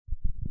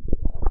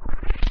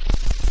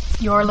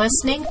You're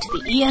listening to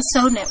the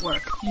ESO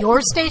Network, your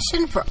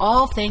station for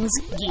all things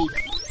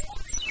geek.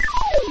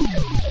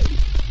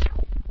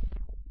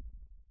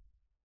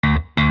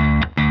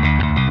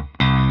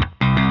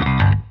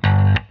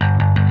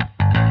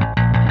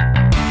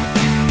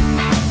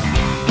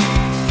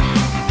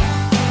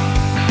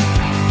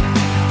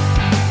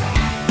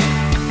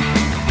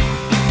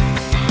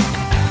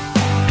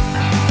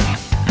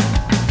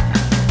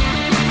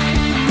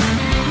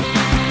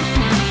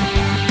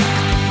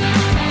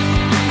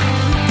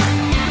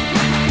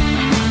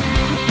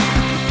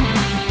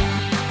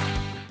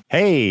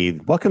 Hey,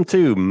 welcome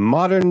to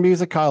Modern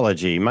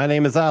Musicology. My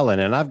name is Alan,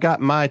 and I've got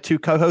my two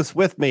co-hosts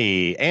with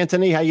me.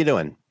 Anthony, how you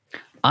doing?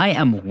 I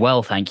am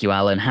well, thank you,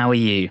 Alan. How are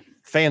you?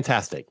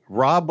 Fantastic.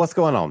 Rob, what's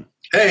going on?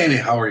 Hey, Andy,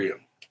 how are you?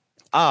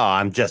 Oh,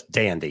 I'm just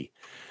dandy.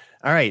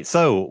 All right,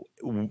 so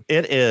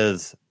it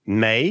is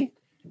May.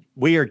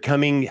 We are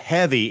coming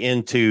heavy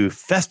into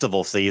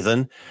festival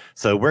season.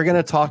 So we're going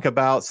to talk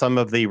about some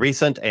of the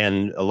recent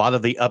and a lot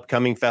of the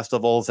upcoming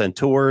festivals and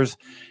tours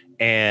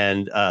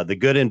and the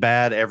good and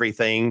bad,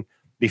 everything.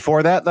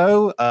 Before that,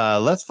 though,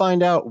 let's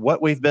find out what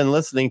we've been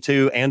listening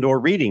to and or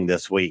reading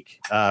this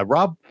week.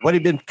 Rob, what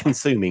have you been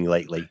consuming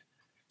lately?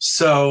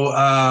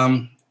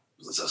 So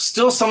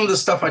still some of the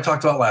stuff I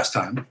talked about last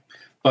time,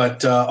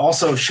 but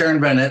also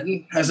Sharon Van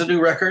Etten has a new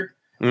record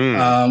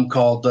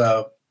called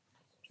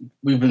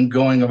We've Been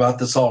Going About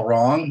This All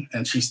Wrong,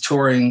 and she's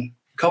touring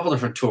a couple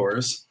different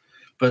tours,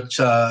 but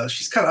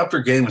she's kind of upped her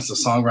game as a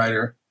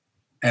songwriter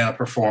and a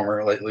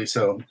performer lately,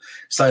 so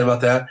excited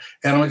about that.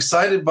 And I'm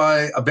excited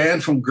by a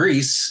band from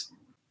Greece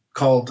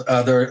called,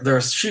 they're a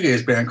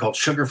shoegaze band called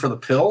Sugar for the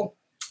Pill,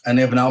 and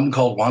they have an album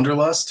called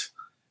Wanderlust.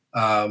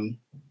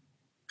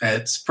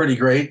 It's pretty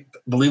great.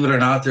 Believe it or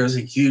not, there's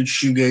a huge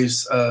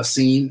shoegaze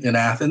scene in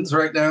Athens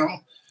right now.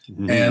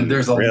 And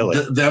there's them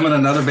and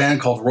another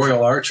band called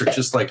Royal Arch are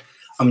just like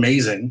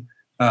amazing.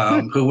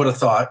 Who would have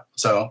thought?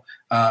 So,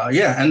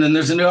 yeah. And then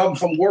there's a new album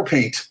from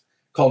Warpaint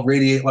called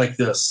Radiate Like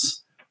This.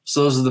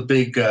 So those are the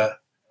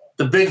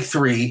big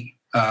three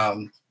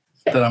that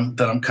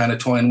I'm kind of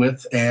toying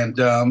with, and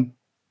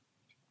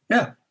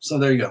yeah. So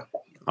there you go.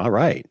 All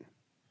right,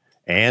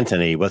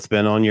 Anthony, what's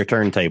been on your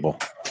turntable?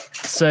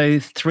 So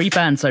 3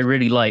 bands I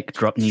really like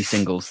dropped new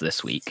singles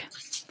this week.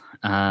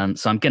 So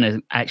I'm going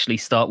to actually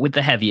start with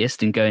the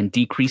heaviest and go in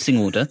decreasing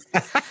order.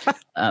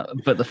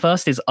 But the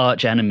first is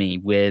Arch Enemy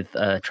with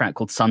a track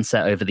called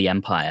Sunset Over the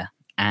Empire.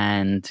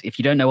 And if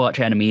you don't know Arch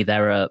Enemy,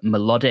 they're a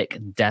melodic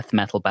death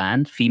metal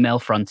band, female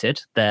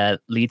fronted. Their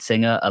lead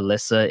singer,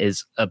 Alyssa,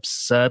 is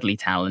absurdly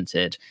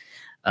talented.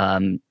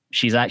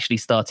 She's actually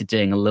started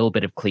doing a little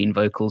bit of clean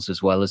vocals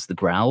as well as the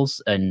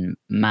growls. And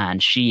man,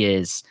 she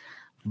is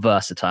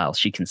versatile.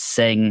 She can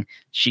sing,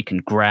 she can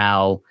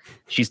growl,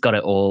 she's got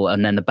it all.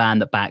 And then the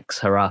band that backs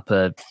her up,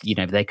 they're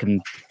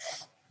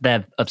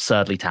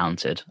absurdly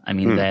talented. I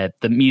mean,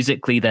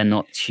 musically, they're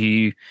not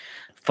too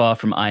far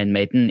from Iron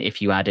Maiden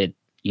if you added,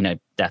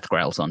 death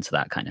growls onto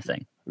that kind of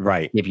thing.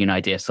 Right. Give you an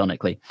idea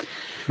sonically.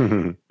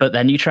 But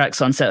their new track,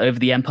 Sunset Over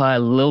the Empire, a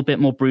little bit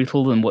more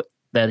brutal than what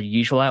their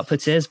usual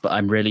output is, but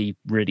I'm really,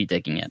 really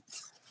digging it.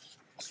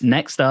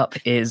 Next up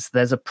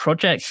there's a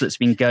project that's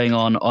been going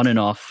on and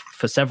off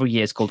for several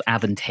years called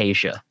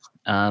Avantasia.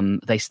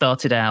 They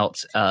started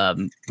out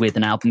with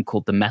an album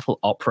called The Metal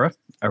Opera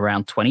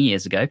around 20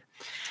 years ago.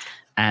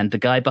 And the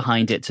guy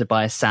behind it,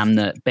 Tobias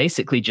Samner,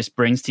 basically just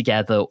brings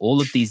together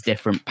all of these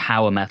different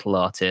power metal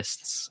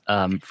artists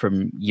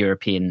from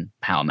European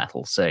power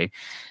metal. So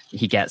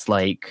he gets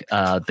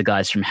the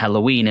guys from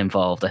Helloween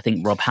involved. I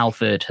think Rob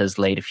Halford has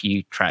laid a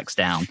few tracks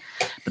down.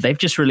 But they've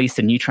just released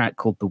a new track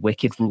called The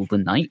Wicked Rule the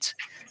Night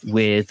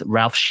with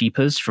Ralph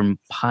Scheepers from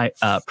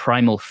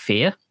Primal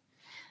Fear.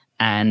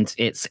 And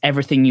it's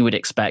everything you would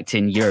expect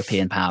in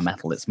European power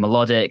metal. It's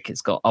melodic,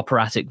 it's got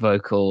operatic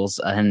vocals,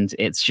 and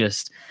it's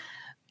just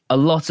a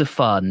lot of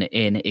fun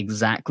in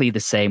exactly the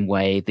same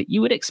way that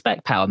you would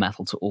expect power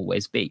metal to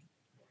always be.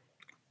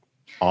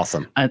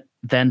 Awesome. And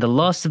then the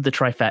last of the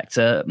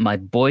trifecta, my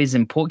boys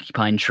in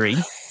Porcupine Tree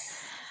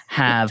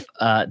have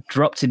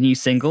dropped a new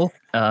single.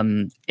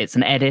 It's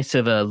an edit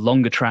of a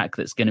longer track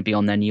that's going to be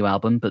on their new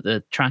album, but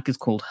the track is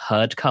called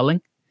Herd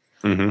Culling.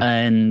 Mm-hmm.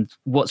 And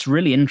what's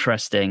really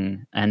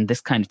interesting, and this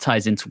kind of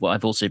ties into what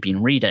I've also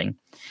been reading,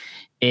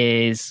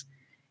 is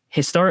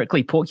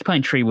historically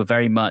Porcupine Tree were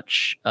very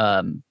much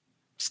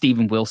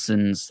Steven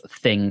Wilson's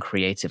thing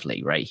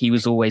creatively, right? He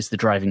was always the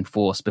driving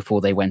force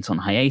before they went on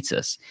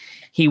hiatus.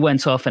 He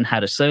went off and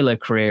had a solo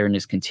career and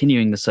is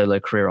continuing the solo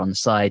career on the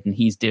side, and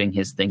he's doing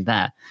his thing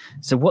there.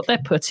 So what they're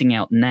putting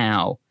out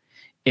now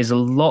is a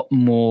lot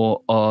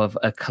more of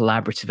a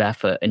collaborative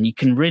effort, and you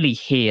can really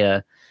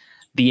hear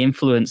the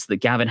influence that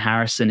Gavin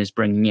Harrison is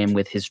bringing in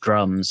with his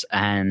drums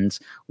and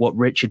what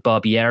Richard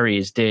Barbieri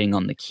is doing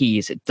on the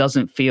keys. It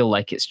doesn't feel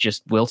like it's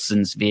just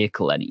Wilson's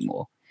vehicle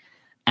anymore.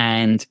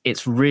 And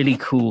it's really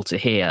cool to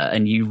hear.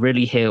 And you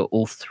really hear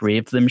all three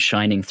of them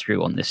shining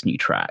through on this new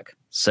track.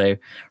 So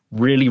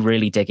really,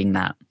 really digging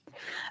that.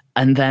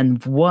 And then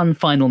one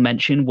final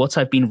mention, what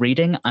I've been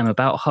reading, I'm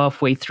about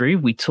halfway through.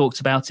 We talked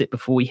about it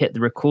before we hit the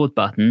record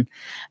button,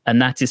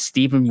 and that is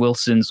Stephen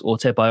Wilson's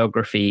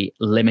autobiography,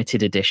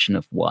 limited edition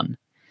of One.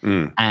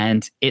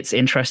 And it's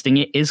interesting.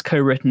 It is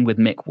co-written with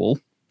Mick Wall,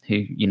 who,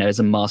 you know, is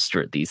a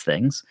master at these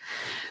things.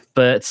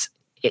 But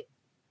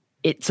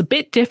it's a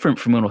bit different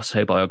from an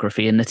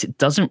autobiography in that it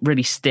doesn't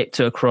really stick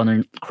to a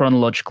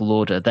chronological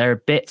order. There are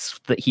bits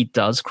that he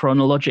does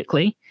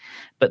chronologically,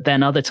 but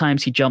then other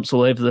times he jumps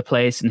all over the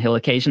place, and he'll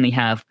occasionally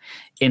have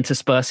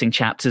interspersing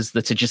chapters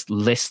that are just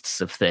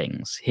lists of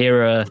things.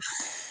 Here are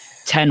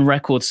 10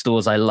 record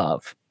stores I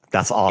love.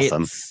 That's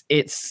awesome.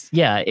 It's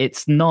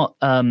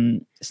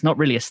not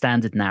really a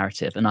standard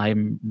narrative, and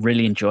I'm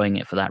really enjoying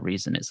it for that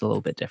reason. It's a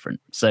little bit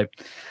different. So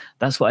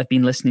that's what I've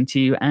been listening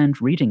to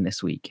and reading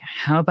this week.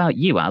 How about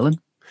you, Alan?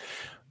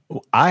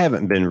 I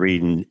haven't been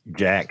reading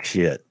jack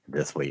shit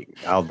this week.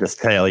 I'll just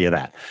tell you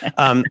that.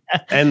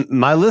 And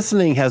my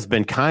listening has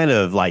been kind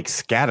of like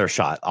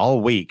scattershot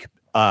all week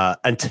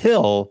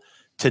until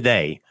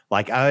today.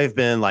 Like I've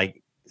been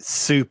like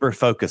super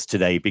focused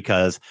today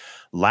because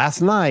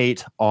last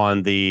night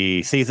on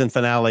the season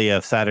finale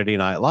of Saturday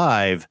Night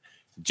Live,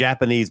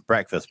 Japanese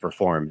Breakfast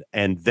performed,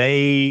 and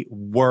they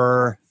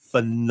were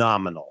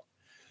phenomenal.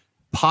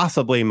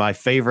 Possibly my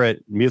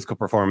favorite musical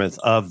performance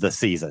of the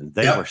season.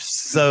 They were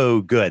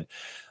so good.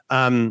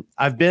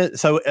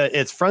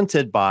 It's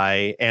fronted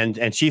by,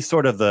 and she's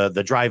sort of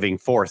the driving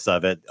force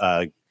of it,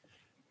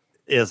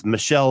 is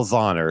Michelle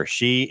Zauner.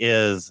 She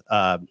is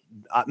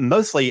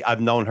mostly,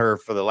 I've known her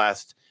for the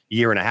last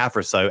year and a half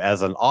or so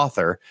as an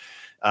author.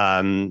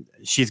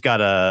 She's got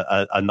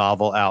a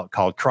novel out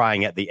called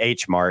Crying at the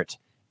H Mart,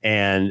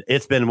 and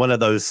it's been one of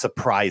those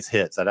surprise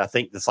hits that I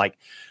think it's like,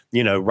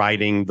 you know,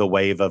 riding the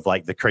wave of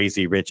like the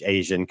Crazy Rich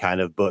Asian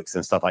kind of books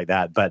and stuff like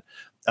that. But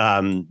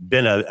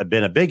been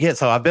a big hit.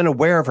 So I've been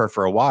aware of her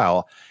for a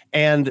while,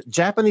 and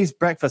Japanese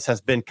Breakfast has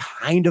been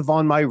kind of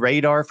on my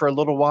radar for a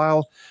little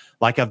while.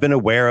 Like I've been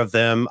aware of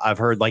them. I've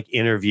heard like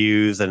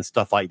interviews and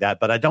stuff like that,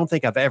 but I don't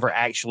think I've ever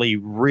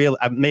actually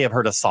I may have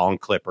heard a song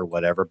clip or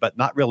whatever, but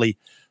not really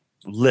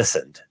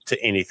listened to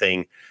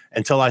anything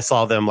until I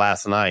saw them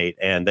last night,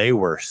 and they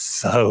were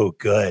so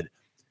good.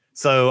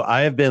 So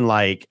I have been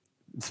like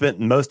spent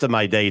most of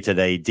my day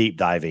today deep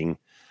diving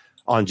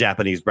on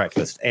Japanese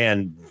Breakfast,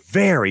 and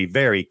very,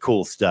 very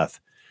cool stuff.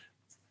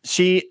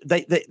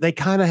 They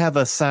kind of have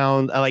a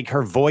sound like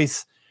her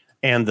voice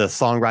and the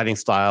songwriting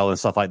style and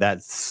stuff like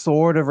that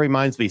sort of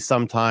reminds me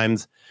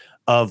sometimes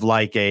of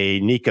like a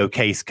Nico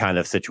Case kind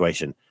of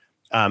situation.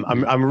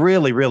 I'm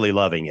really, really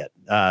loving it.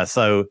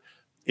 So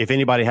if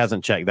anybody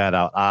hasn't checked that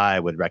out, I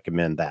would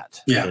recommend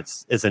that. Yeah.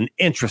 It's an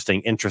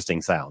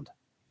interesting sound.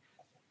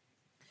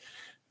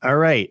 All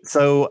right.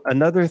 So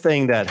another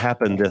thing that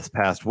happened this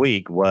past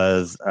week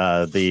was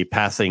the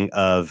passing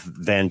of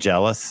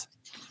Vangelis.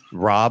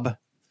 Rob,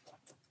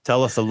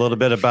 tell us a little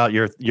bit about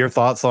your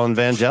thoughts on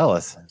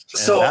Vangelis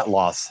and that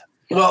loss.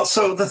 Well,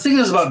 so the thing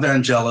is about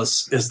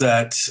Vangelis is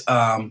that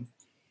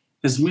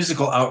his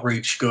musical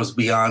outreach goes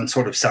beyond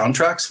sort of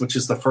soundtracks, which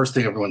is the first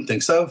thing everyone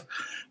thinks of.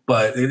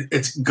 But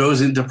it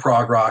goes into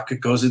prog rock, it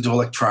goes into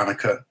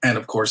electronica, and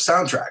of course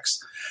soundtracks.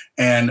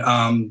 And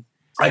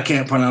I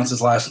can't pronounce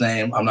his last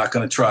name. I'm not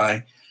going to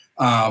try.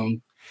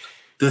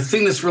 The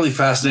thing that's really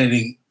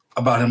fascinating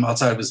about him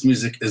outside of his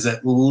music is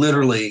that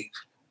literally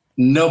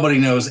nobody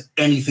knows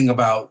anything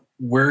about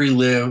where he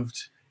lived,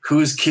 who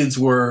his kids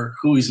were,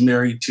 who he's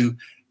married to,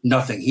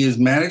 nothing. He has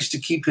managed to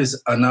keep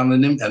his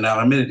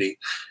anonymity,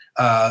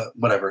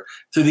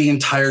 through the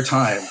entire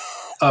time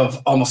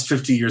of almost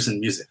 50 years in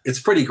music. It's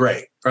pretty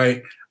great,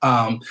 right?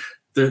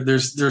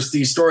 There's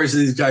these stories of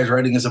these guys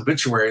writing his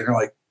obituary, and they're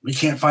like, we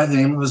can't find the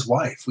name of his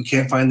wife. We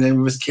can't find the name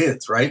of his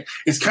kids, right?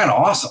 It's kind of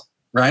awesome,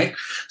 right?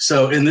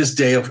 So in this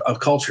day of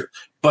culture.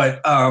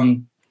 But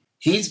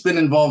he's been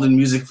involved in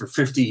music for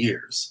 50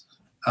 years.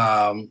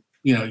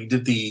 He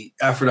did the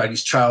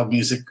Aphrodite's Child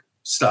music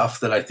stuff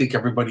that I think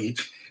everybody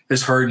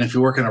has heard. And if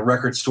you work in a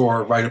record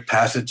store, rite of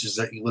passage is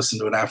that you listen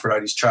to an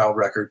Aphrodite's Child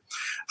record.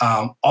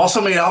 Also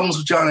made albums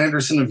with John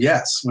Anderson of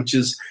Yes, which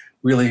is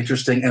really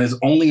interesting. And his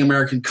only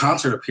American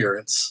concert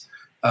appearance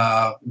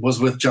was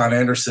with John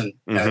Anderson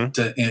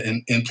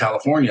in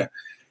California.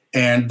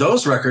 And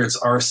those records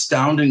are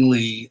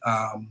astoundingly,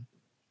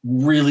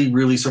 really,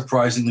 really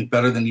surprisingly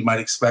better than you might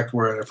expect.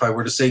 Where if I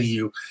were to say to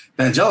you,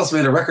 Vangelis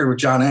made a record with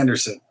John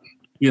Anderson,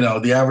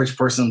 the average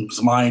person's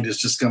mind is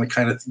just going to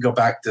kind of go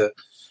back to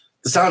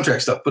the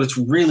soundtrack stuff, but it's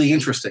really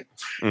interesting.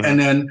 Mm-hmm. And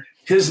then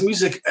his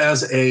music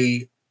as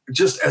an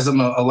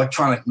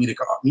electronic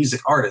music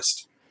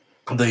artist,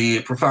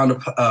 the profound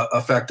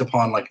effect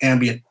upon like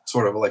ambient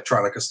sort of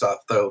electronica stuff,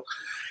 though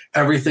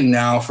everything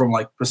now from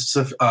like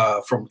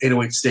from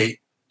 808 State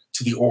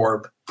to the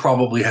Orb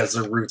probably has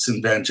their roots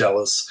in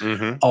Vangelis.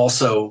 Mm-hmm.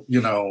 Also,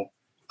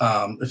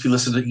 if you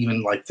listen to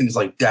even like things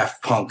like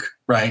Daft Punk,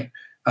 right?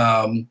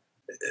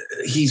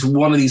 He's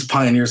one of these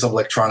pioneers of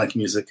electronic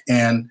music.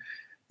 And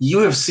you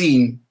have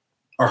seen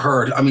are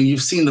heard. I mean,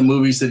 you've seen the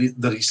movies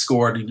that he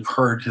scored, and you've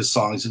heard his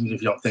songs, even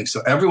if you don't think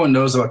so. Everyone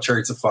knows about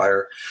Chariots of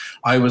Fire.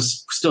 I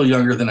was still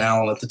younger than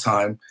Alan at the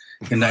time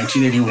in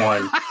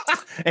 1981.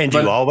 And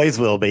you always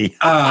will be.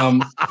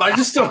 I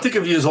just don't think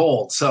of you as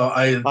old. So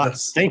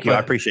thank you. I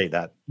appreciate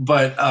that.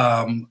 But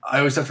I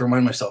always have to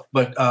remind myself.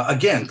 But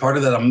again, part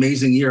of that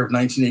amazing year of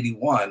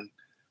 1981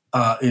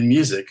 in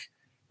music,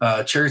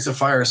 Chariots of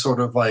Fire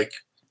sort of like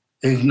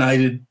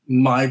ignited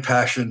my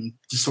passion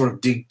to sort of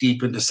dig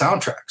deep into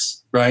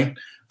soundtracks, right?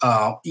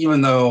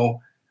 Even though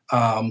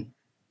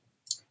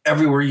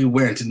everywhere you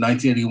went in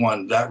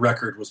 1981, that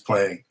record was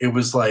playing. It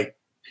was like,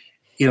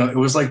 it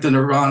was like the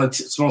Nirvana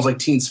Smells Like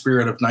Teen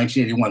Spirit of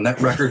 1981. That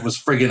record was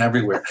friggin'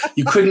 everywhere.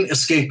 You couldn't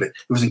escape it.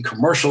 It was in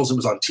commercials. It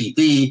was on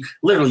TV.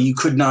 Literally, you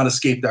could not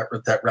escape that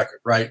record,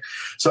 right?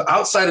 So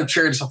outside of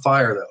Chariots of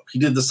Fire, though, he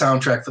did the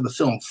soundtrack for the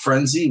film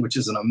Frenzy, which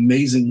is an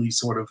amazingly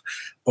sort of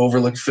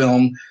overlooked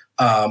film.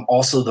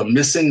 Also, The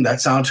Missing, that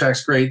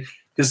soundtrack's great.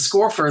 His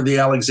score for The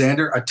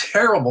Alexander, a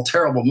terrible,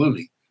 terrible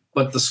movie,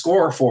 but the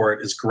score for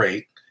it is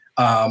great.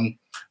 I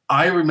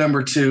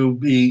remember to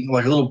be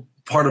like a little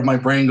part of my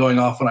brain going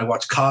off when I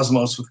watched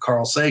Cosmos with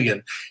Carl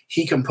Sagan.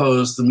 He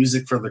composed the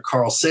music for the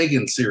Carl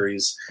Sagan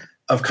series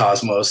of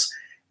Cosmos.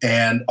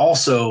 And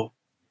also,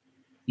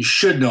 you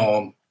should know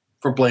him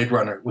for Blade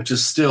Runner, which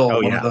is still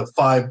one of the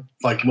 5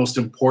 most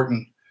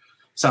important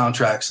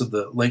soundtracks of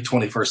the late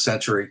 21st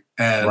century.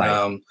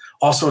 And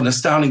also an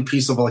astounding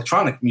piece of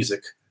electronic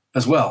music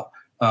as well,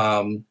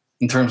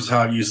 in terms of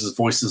how it uses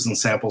voices and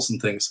samples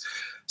and things.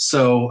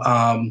 So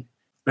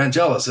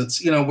Vangelis,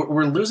 it's,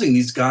 we're losing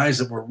these guys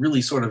that were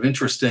really sort of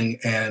interesting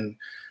and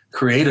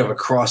creative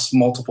across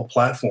multiple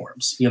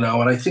platforms, and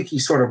I think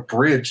he's one of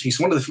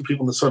the few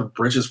people that sort of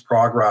bridges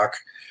prog rock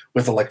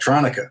with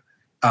electronica.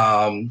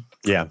 And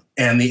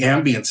the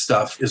ambient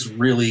stuff is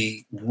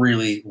really,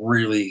 really,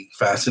 really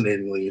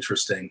fascinatingly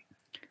interesting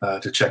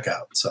to check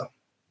out.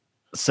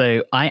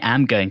 So I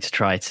am going to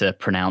try to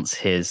pronounce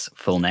his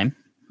full name.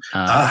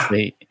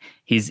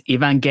 He's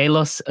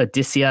Evangelos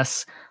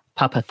Odysseas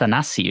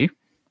Papathanasiou.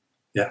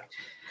 Yeah.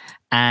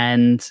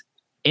 And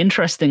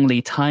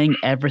interestingly, tying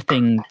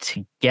everything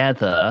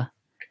together,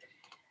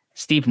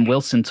 Stephen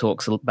Wilson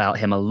talks about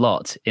him a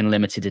lot in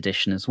limited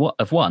edition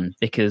of One,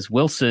 because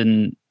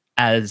Wilson,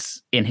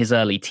 as in his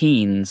early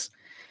teens,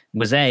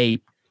 was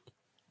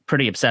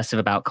pretty obsessive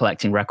about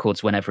collecting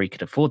records whenever he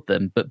could afford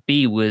them, but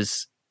B,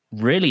 was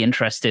really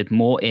interested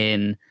more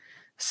in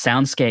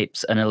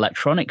soundscapes and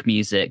electronic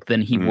music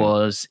than he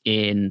was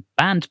in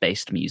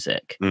band-based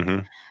music.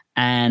 Mm-hmm.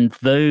 And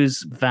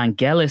those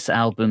Vangelis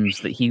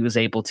albums that he was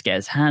able to get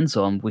his hands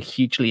on were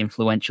hugely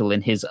influential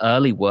in his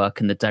early work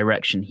and the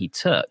direction he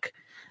took.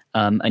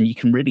 And you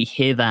can really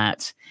hear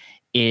that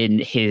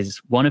in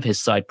one of his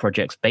side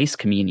projects, Bass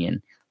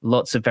Communion.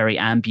 Lots of very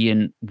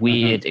ambient,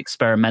 weird,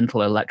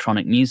 experimental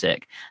electronic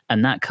music.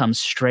 And that comes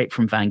straight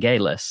from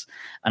Vangelis.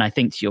 And I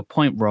think, to your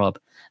point, Rob,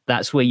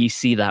 that's where you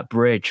see that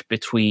bridge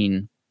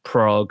between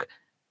prog,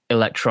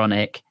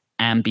 electronic,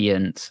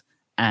 ambient,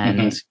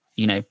 and,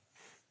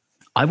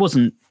 I'm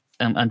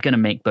going to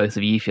make both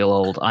of you feel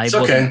old. I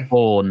wasn't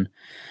born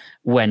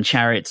when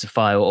Chariots of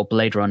Fire or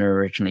Blade Runner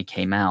originally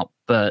came out,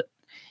 but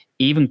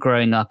even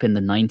growing up in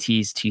the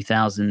 90s,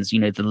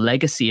 2000s, the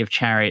legacy of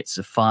Chariots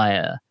of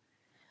Fire,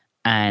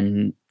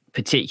 and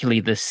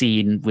particularly the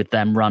scene with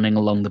them running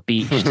along the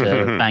beach to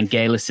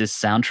Vangelis'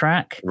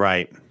 soundtrack.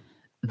 Right.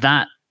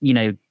 That,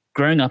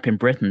 growing up in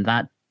Britain,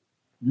 that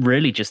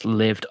really just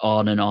lived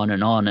on and on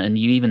and on. And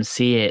you even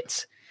see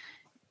it,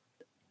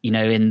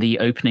 in the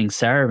opening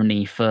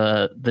ceremony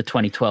for the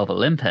 2012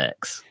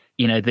 Olympics.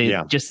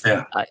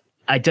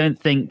 I don't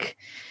think,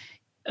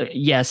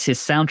 yes, his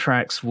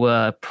soundtracks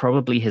were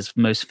probably his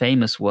most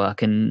famous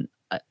work. And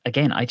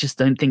again, I just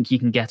don't think you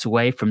can get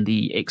away from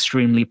the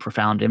extremely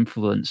profound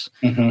influence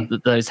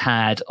that those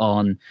had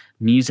on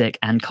music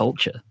and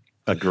culture.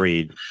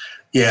 Agreed.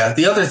 Yeah.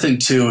 The other thing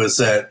too is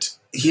that,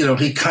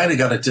 he kind of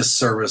got a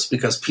disservice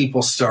because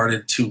people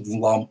started to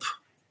lump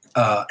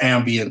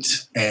ambient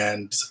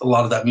and a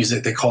lot of that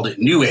music, they called it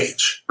new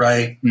age,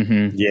 right?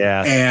 Mm-hmm.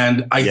 Yeah.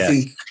 And I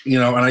think,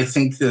 I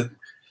think that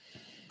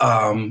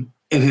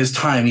in his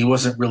time, he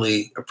wasn't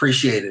really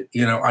appreciated.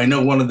 I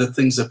know one of the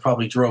things that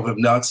probably drove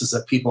him nuts is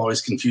that people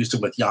always confused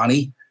him with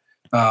Yanni.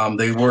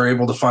 They were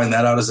able to find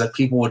that out, is that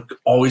people would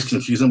always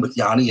confuse him with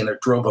Yanni, and it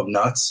drove him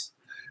nuts.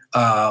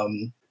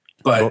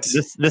 But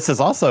this is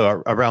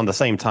also around the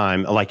same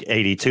time, like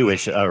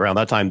 82-ish, around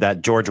that time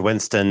that George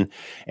Winston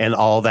and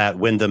all that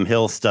Wyndham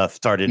Hill stuff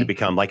started to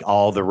become like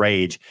all the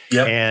rage.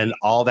 Yep. And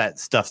all that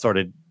stuff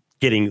started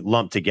getting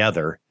lumped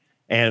together.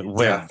 And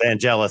where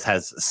Vangelis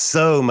has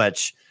so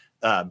much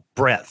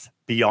breadth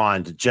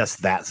beyond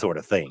just that sort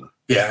of thing.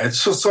 Yeah,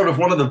 it's just sort of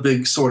one of the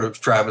big sort of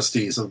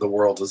travesties of the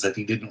world is that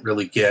he didn't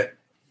really get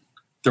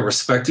the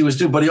respect he was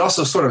due, but he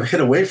also sort of hid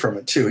away from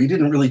it too. He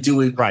didn't really do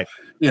it,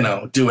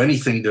 do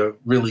anything to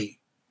really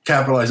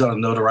capitalize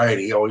on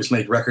notoriety. He always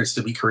made records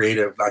to be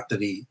creative, not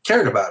that he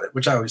cared about it,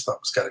 which I always thought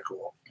was kind of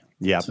cool.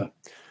 Yeah.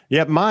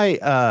 Yeah,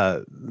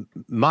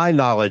 my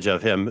knowledge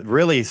of him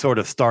really sort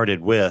of started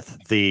with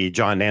the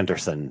John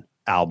Anderson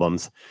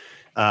albums.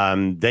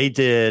 They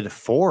did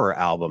 4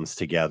 albums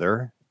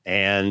together,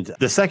 and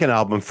the second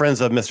album, Friends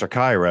of Mr.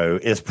 Cairo,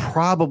 is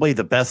probably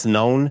the best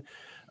known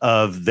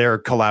of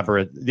their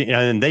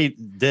and they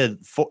did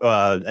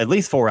at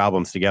least 4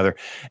 albums together.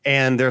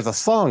 And there's a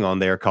song on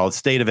there called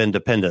State of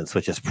Independence,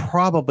 which is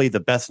probably the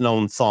best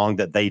known song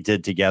that they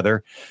did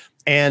together.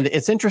 And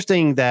it's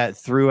interesting that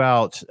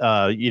throughout,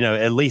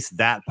 at least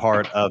that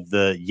part of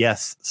the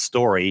Yes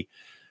story,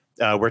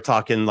 we're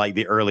talking like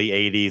the early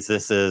 80s.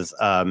 This is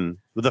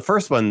the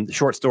first one,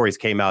 Short Stories,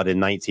 came out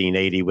in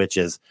 1980, which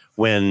is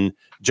when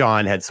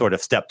John had sort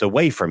of stepped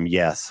away from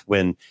Yes,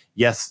 when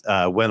Yes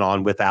went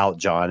on without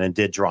John and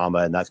did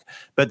drama.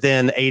 But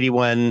then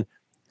 81,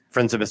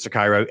 Friends of Mr.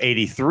 Cairo.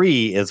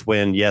 83 is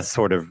when Yes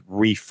sort of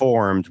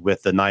reformed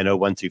with the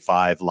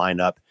 90125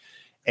 lineup.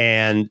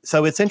 And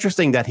so it's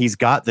interesting that he's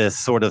got this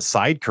sort of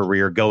side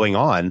career going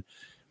on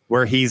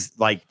where he's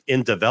like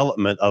in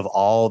development of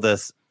all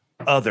this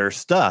other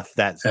stuff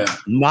that's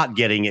not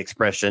getting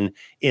expression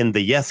in the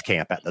Yes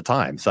camp at the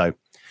time. So,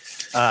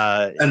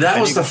 and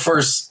that was the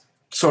first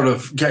sort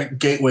of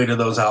gateway to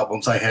those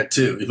albums I had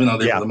too, even though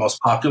they were the most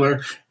popular.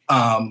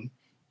 And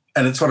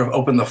it sort of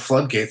opened the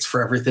floodgates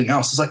for everything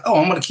else. It's like,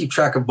 I'm going to keep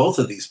track of both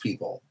of these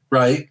people,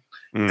 right?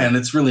 And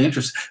it's really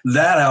interesting.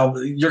 That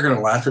album, you're going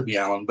to laugh at me,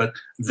 Alan, but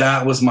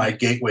that was my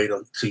gateway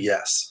to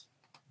Yes.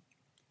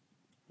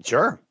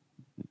 Sure.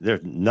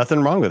 There's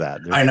nothing wrong with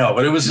that. I know,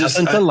 but it was just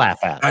nothing to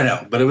laugh at. I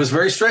know, but it was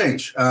very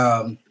strange.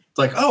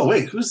 Like, oh,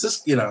 wait, who's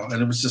this? And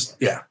it was just,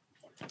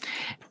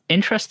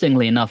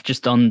 Interestingly enough,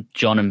 just on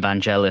John and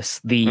Vangelis,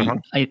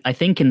 I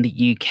think in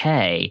the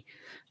UK,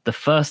 the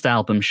first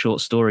album, Short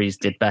Stories,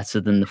 did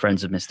better than the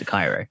Friends of Mr.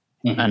 Cairo.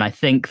 Mm-hmm. And I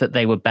think that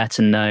they were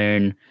better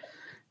known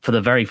for the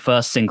very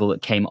first single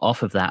that came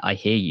off of that, I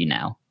Hear You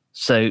Now.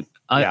 So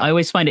I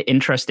always find it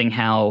interesting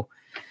how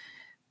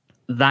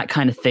that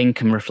kind of thing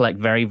can reflect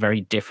very,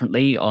 very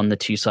differently on the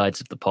two sides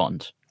of the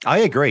pond. I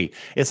agree.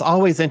 It's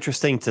always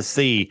interesting to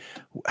see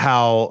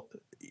how,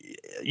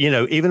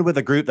 even with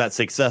a group that's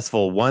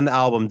successful, one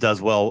album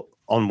does well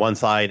on one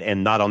side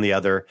and not on the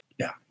other.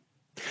 Yeah.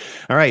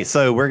 All right.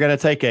 So we're going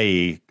to take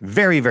a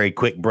very, very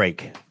quick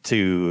break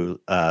to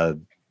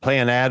play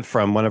an ad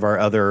from one of our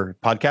other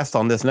podcasts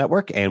on this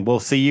network, and we'll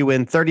see you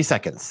in 30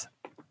 seconds.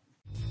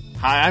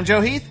 Hi, I'm Joe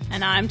Heath.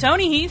 And I'm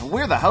Tony Heath. And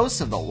we're the hosts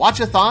of the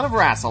Watchathon of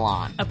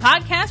Rassilon, a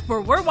podcast where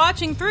we're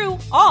watching through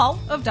all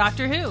of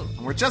Doctor Who.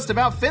 And we're just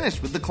about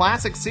finished with the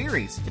classic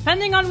series.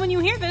 Depending on when you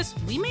hear this,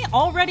 we may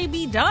already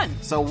be done.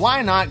 So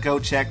why not go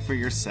check for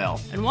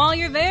yourself? And while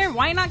you're there,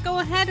 why not go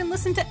ahead and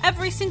listen to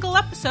every single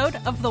episode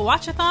of the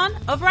Watchathon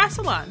of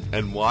Rassilon?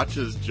 And watch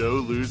as Joe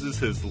loses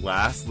his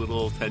last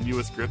little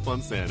tenuous grip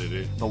on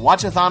sanity. The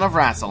Watchathon of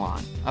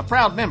Rassilon, a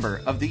proud member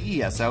of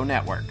the ESO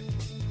Network.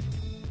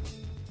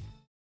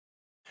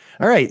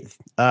 All right,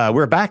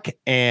 we're back,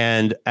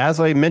 and as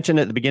I mentioned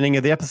at the beginning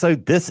of the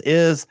episode, this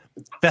is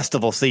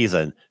festival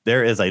season.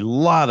 There is a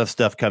lot of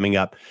stuff coming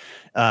up.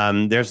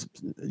 There's,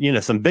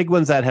 some big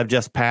ones that have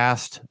just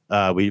passed.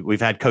 We've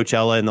had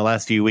Coachella in the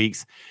last few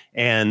weeks,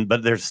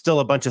 but there's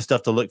still a bunch of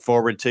stuff to look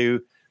forward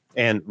to.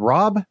 And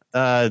Rob,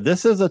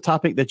 this is a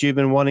topic that you've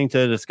been wanting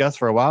to discuss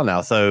for a while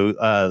now, so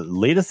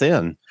lead us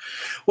in.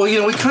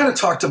 Well, we kind of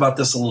talked about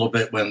this a little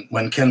bit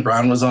when Ken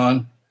Brown was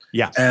on.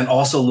 Yeah. And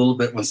also a little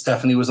bit when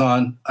Stephanie was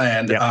on.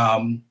 And,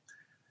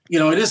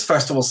 it is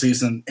festival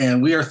season,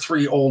 and we are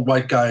 3 old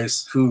white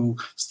guys who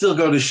still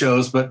go to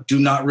shows but do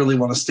not really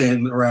want to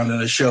stand around in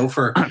a show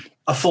for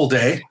a full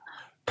day.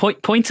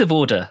 Point of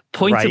order.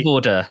 Of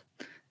order.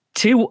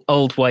 2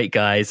 old white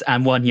guys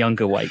and 1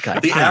 younger white guy.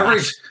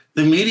 The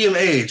medium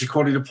age,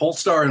 according to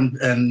Polestar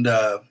and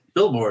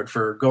Billboard,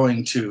 for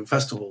going to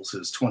festivals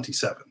is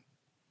 27.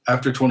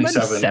 After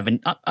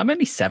 27. I'm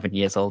only 7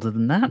 years older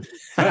than that.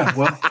 Yeah,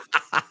 well.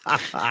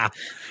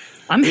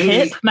 I'm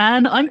hip,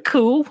 man. I'm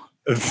cool.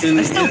 I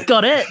still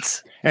got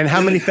it. And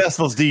how many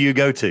festivals do you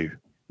go to?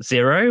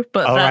 0,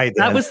 but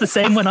that was the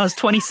same when I was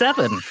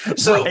 27.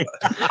 So,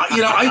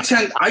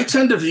 I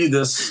tend to view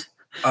this,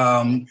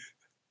 I'm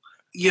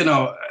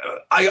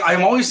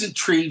always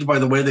intrigued by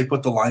the way they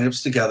put the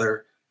lineups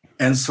together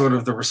and sort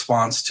of the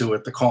response to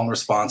it, the call and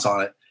response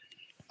on it,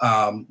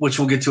 which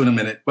we'll get to in a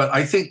minute. But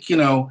I think,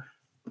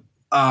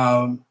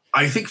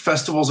 I think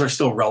festivals are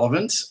still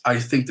relevant. I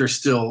think they're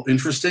still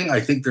interesting. I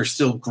think they're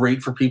still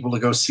great for people to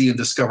go see and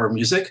discover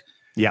music.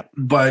 Yeah.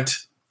 But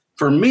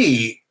for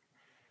me,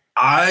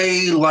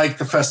 I like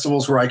the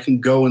festivals where I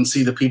can go and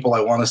see the people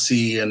I want to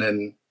see and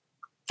then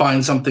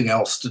find something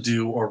else to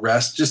do or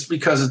rest, just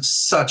because it's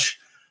such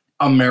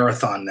a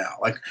marathon now.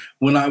 Like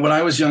when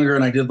I was younger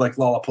and I did like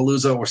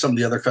Lollapalooza or some of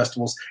the other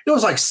festivals, it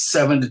was like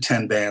 7 to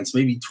 10 bands,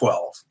 maybe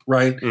 12,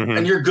 right? Mm-hmm.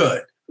 And you're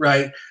good,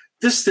 right?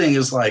 This thing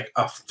is like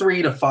a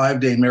 3 to 5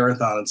 day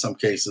marathon in some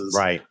cases.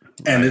 Right.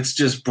 And it's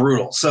just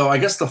brutal. So I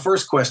guess the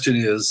first question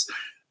is,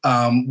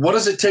 what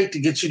does it take to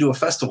get you to a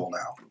festival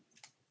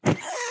now?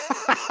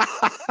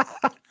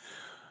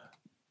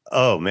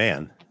 Oh,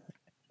 man.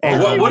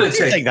 What would it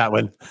Take take? that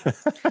one.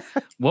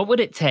 What would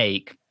it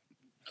take?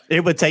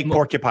 It would take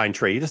Porcupine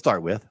Tree to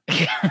start with.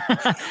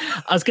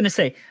 I was going to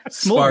say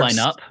small Sparks.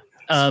 lineup.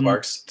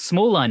 Sparks.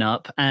 Small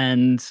lineup,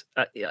 and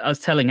I was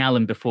telling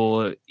Alan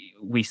before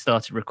we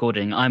started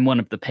recording, I'm one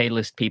of the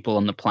palest people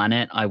on the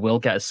planet. I will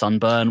get a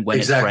sunburn when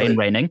it's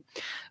raining.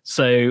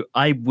 So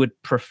I would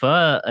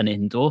prefer an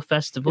indoor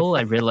festival.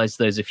 I realize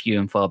those are few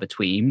and far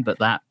between, but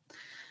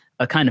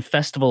a kind of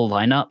festival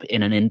lineup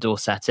in an indoor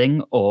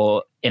setting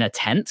or in a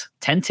tented.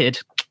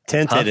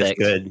 Tented is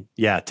good.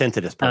 Yeah,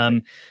 tented is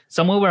perfect.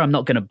 Somewhere where I'm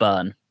not going to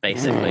burn,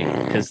 basically,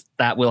 because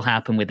that will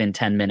happen within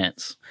 10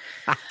 minutes.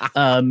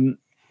 And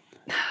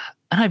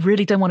I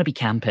really don't want to be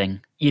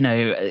camping,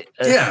 a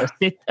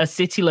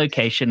city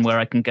location where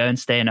I can go and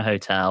stay in a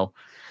hotel.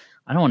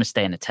 I don't want to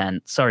stay in a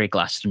tent. Sorry,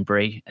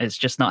 Glastonbury. It's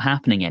just not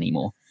happening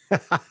anymore.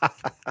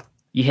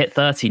 You hit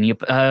 30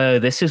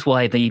 and this is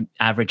why the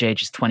average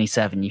age is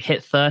 27. You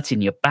hit 30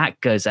 and your back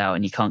goes out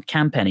and you can't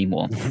camp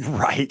anymore.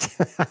 Right.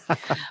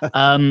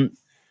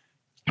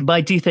 But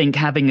I do think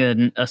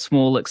having a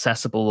small,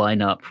 accessible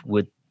lineup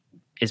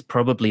is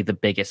probably the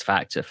biggest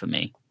factor for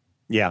me.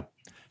 Yeah.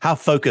 How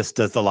focused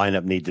does the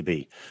lineup need to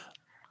be?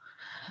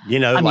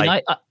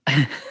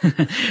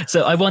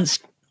 So I once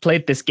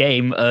played this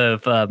game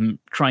of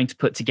trying to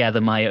put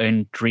together my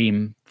own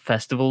dream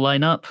festival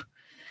lineup.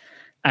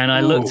 And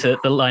I looked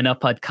at the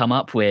lineup I'd come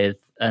up with,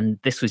 and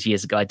this was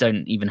years ago. I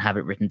don't even have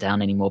it written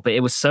down anymore, but it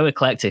was so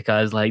eclectic.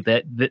 I was like,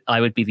 that I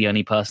would be the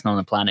only person on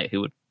the planet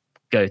who would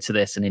go to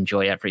this and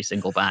enjoy every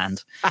single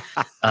band.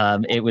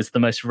 It was the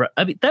most,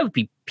 there would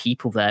be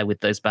people there with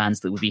those bands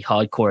that would be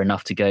hardcore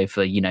enough to go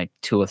for,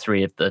 2 or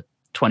 3 of the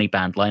 20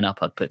 band lineup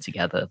I'd put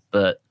together.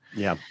 But,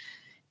 yeah,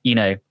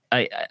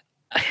 I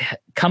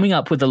coming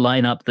up with a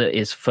lineup that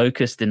is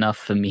focused enough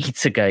for me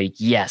to go,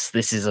 yes,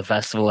 this is a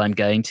festival I'm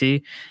going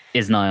to,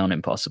 is nigh on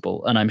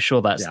impossible. And I'm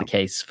sure that's the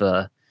case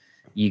for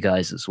you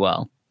guys as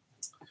well.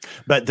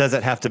 But does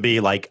it have to be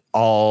like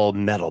all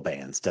metal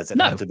bands? Does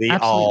it have to be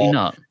absolutely all?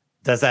 Not.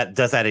 Does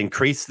that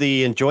increase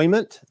the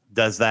enjoyment?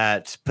 Does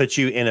that put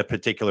you in a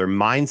particular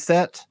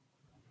mindset?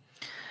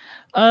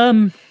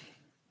 I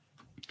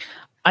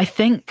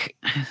think,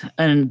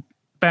 and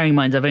bearing in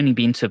mind, I've only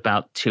been to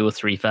about 2 or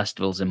 3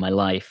 festivals in my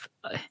life.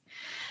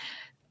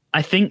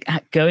 I think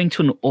going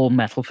to an all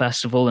metal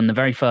festival, and the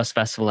very first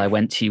festival I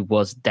went to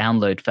was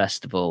Download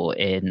Festival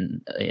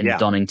in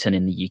Donington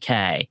in the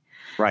UK.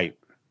 Right.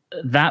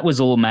 That was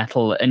all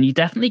metal, and you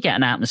definitely get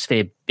an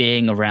atmosphere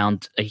being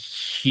around a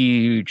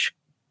huge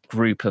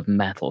group of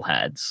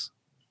metalheads.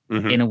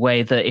 Mm-hmm. In a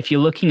way that if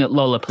you're looking at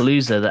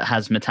Lollapalooza, that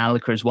has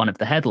Metallica as one of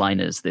the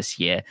headliners this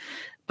year,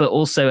 but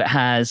also it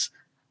has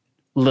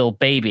Lil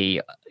Baby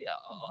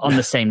on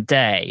the same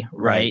day,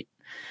 right?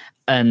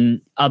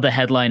 And other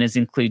headliners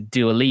include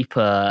Dua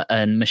Lipa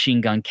and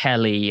Machine Gun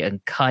Kelly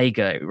and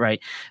Kygo, right?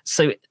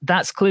 So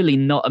that's clearly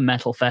not a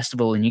metal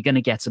festival, and you're going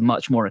to get a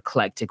much more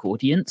eclectic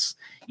audience.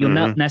 You're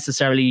not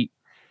necessarily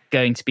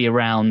going to be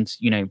around,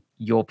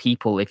 your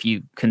people if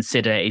you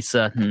consider a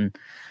certain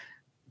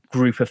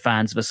group of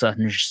fans of a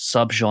certain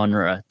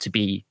subgenre to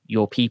be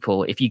your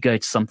people. If you go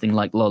to something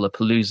like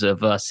Lollapalooza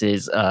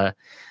versus a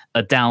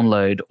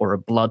Download or a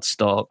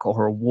Bloodstock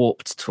or a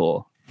Warped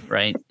tour,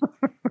 right?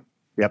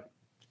 Yep.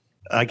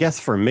 I guess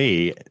for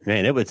me,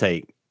 man, it would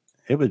take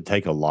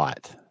a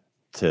lot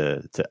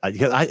to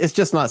because it's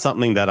just not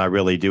something that I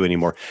really do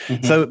anymore.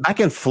 Mm-hmm. So back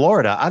in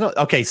Florida,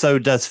 so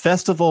does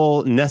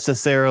festival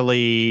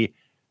necessarily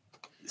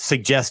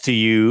suggest to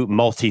you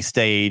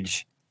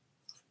multi-stage,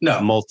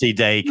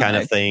 multi-day kind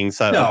of thing?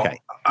 So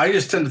I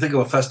just tend to think of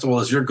a festival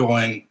as you're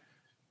going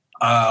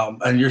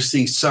and you're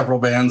seeing several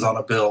bands on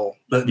a bill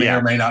that may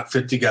or may not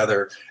fit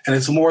together, and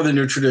it's more than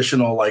your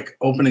traditional like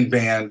opening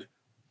band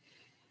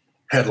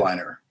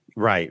headliner.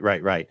 Right.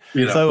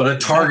 So but a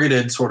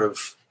targeted sort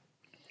of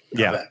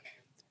event.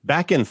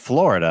 Back in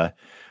Florida,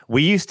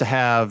 we used to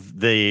have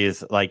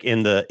these, like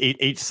in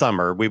each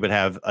summer, we would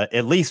have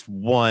at least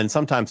one,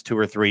 sometimes 2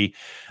 or 3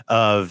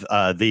 of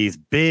these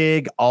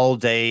big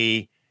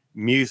all-day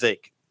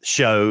music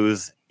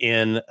shows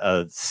in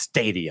a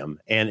stadium.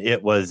 And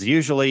it was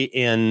usually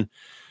in,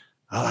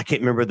 I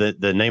can't remember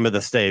the name of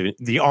the stadium,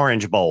 the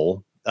Orange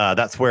Bowl.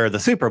 That's where the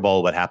Super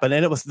Bowl would happen.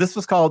 And this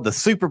was called the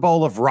Super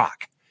Bowl of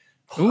Rock.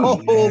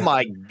 Oh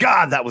my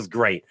God, that was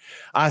great.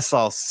 I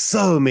saw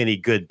so many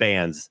good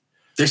bands.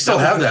 They still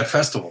have that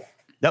festival.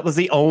 That was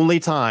the only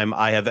time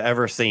I have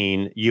ever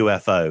seen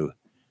UFO.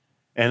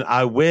 And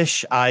I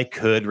wish I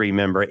could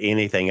remember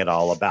anything at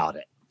all about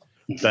it.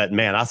 But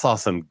man, I saw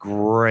some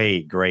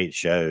great, great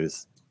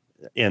shows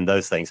in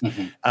those things.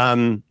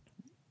 Mm-hmm.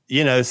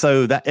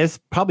 So that it's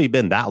probably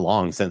been that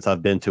long since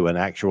I've been to an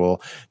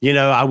actual,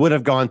 I would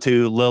have gone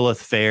to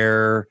Lilith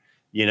Fair,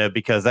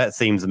 because that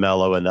seems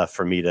mellow enough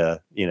for me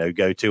to,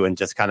 go to and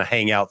just kind of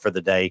hang out for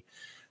the day.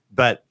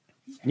 But,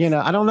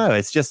 I don't know.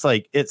 It's just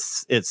like,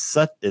 it's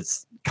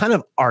kind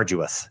of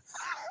arduous.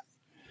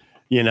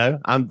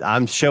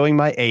 I'm showing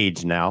my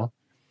age now.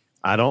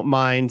 I don't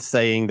mind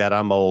saying that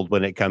I'm old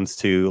when it comes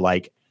to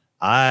like,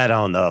 I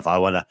don't know if I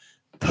want to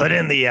put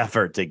in the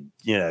effort to,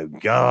 go,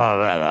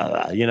 blah,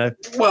 blah,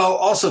 Well,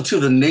 also too,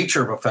 the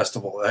nature of a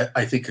festival,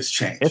 I think, has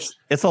changed.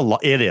 It's a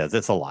lot. It is.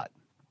 It's a lot.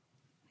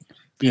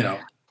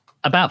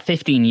 About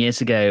 15 years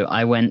ago,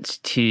 I went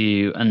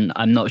to, and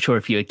I'm not sure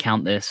if you would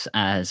count this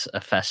as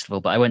a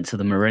festival, but I went to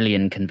the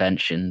Marillion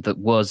convention that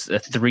was a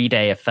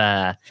 3-day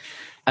affair,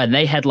 and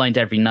they headlined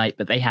every night,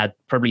 but they had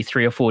probably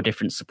 3 or 4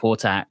 different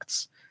support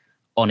acts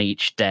on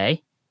each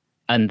day.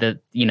 And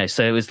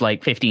so it was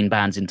like 15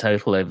 bands in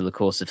total over the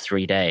course of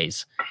 3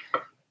 days.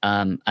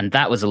 And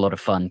that was a lot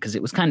of fun because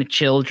it was kind of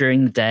chill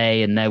during the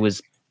day and there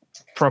was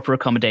proper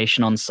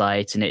accommodation on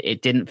site and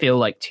it didn't feel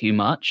like too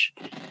much.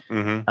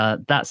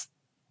 Mm-hmm.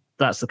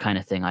 That's the kind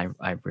of thing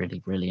I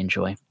really, really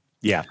enjoy.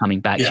 Yeah. Coming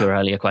back to your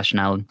earlier question,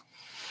 Alan.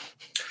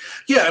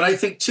 Yeah. And I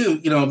think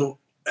too,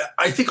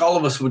 I think all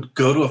of us would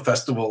go to a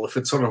festival if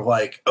it's sort of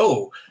like,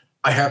 oh,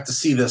 I have to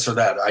see this or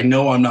that. I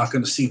know I'm not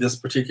going to see this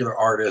particular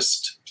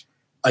artist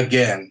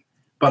again,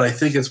 but I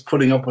think it's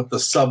putting up with the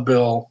sub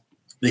bill,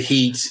 the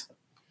heat,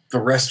 the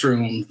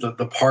restroom,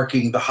 the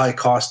parking, the high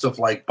cost of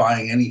like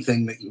buying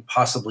anything that you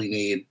possibly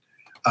need.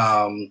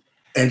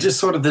 And just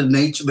sort of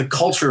the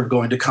culture of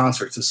going to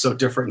concerts is so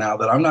different now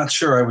that I'm not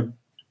sure I would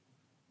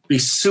be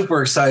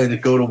super excited to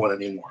go to one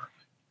anymore.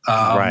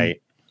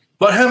 Right.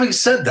 But having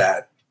said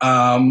that,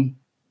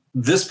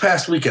 this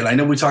past weekend, I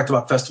know we talked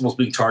about festivals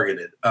being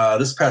targeted.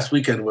 This past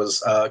weekend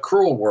was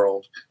Cruel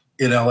World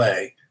in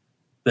LA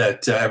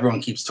that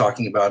everyone keeps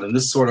talking about. And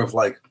this sort of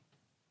like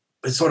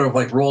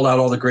rolled out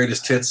all the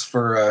greatest hits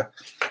for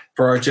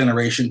our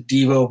generation.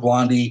 Devo,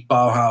 Blondie,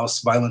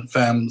 Bauhaus, Violent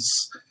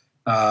Femmes,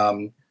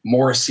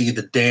 Morrissey,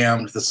 The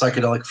Damned, The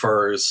Psychedelic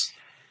Furs,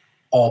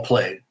 all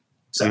played.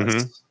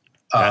 Mm-hmm.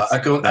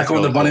 Echo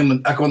and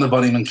the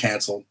Bunnymen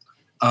canceled.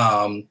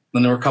 Then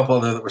there were a couple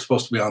other that were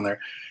supposed to be on there.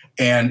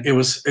 And it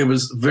was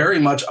very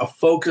much a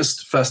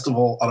focused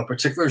festival on a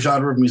particular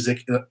genre of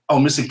music.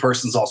 Missing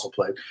Persons also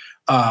played.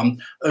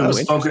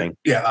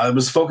 It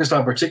was focused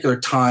on a particular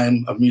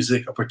time of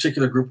music, a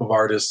particular group of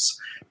artists,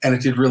 and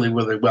it did really,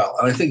 really well.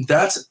 And I think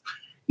that's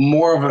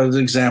more of an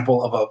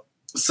example of a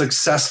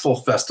successful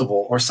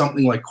festival, or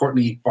something like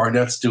Courtney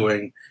Barnett's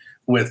doing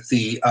with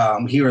the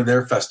Here and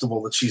There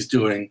festival that she's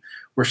doing,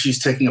 where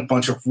she's taking a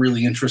bunch of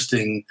really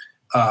interesting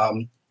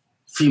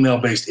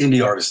female-based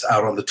indie artists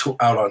out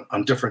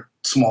on different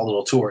small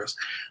little tours.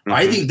 Mm-hmm.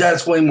 I think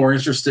that's way more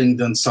interesting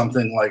than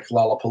something like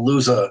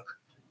Lollapalooza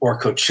or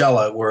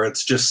Coachella, where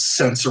it's just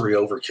sensory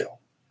overkill.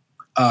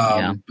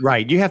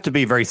 Right. You have to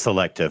be very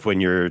selective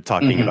when you're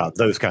talking about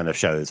those kind of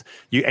shows.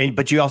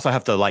 But you also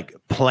have to like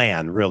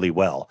plan really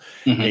well.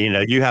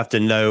 Mm-hmm. You have to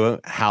know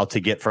how to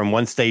get from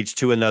one stage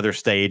to another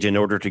stage in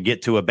order to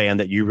get to a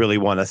band that you really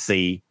want to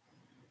see.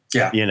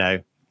 Yeah.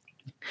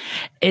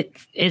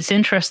 It's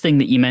interesting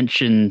that you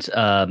mentioned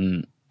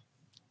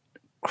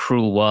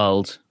Cruel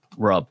World,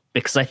 Rob,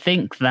 because I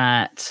think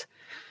that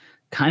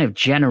kind of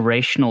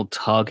generational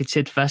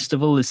targeted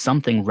festival is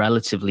something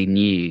relatively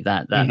new.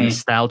 That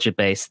nostalgia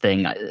based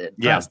thing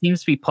that seems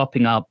to be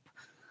popping up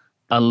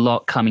a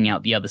lot coming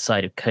out the other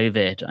side of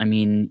COVID. I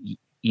mean,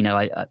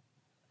 I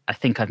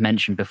think I've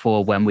mentioned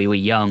before When We Were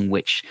Young,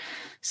 which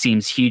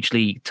seems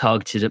hugely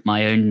targeted at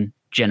my own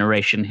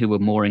generation who were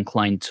more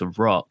inclined to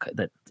rock.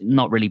 That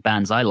not really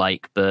bands I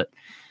like, but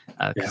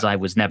because I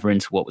was never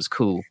into what was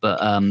cool. But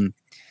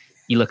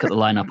you look at the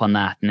lineup on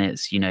that, and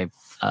it's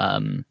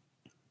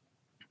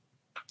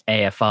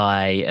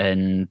AFI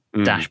and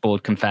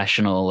Dashboard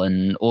Confessional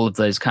and all of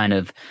those kind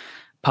of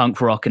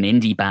punk rock and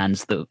indie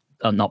bands that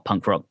are not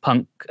punk rock,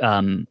 punk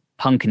and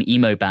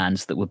emo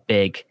bands that were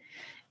big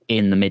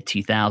in the mid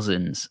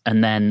 2000s.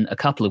 And then a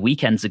couple of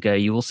weekends ago,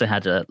 you also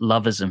had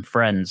Lovers and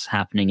Friends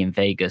happening in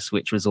Vegas,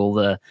 which was all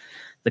the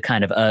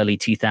kind of early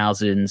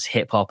 2000s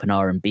hip hop and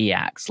R&B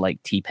acts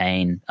like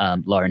T-Pain,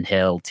 Lauryn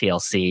Hill,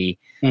 TLC,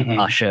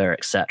 Usher,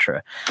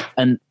 etc.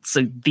 And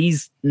so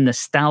these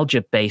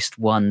nostalgia-based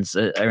ones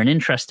are an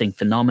interesting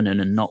phenomenon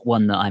and not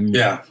one that I'm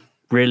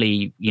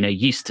really,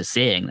 used to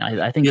seeing.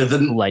 I think it's a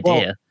cool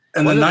idea.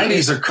 And the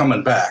 90s are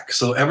coming back.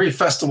 So every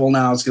festival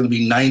now is going to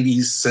be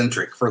 90s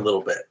centric for a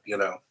little bit,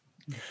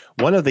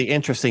 One of the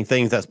interesting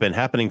things that's been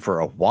happening for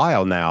a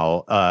while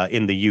now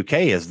in the UK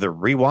is the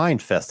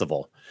Rewind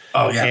Festival.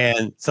 Oh, yeah.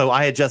 And so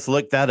I had just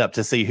looked that up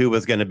to see who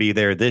was going to be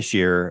there this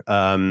year.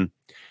 And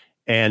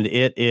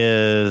it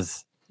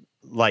is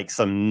like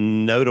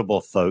some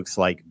notable folks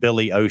like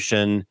Billy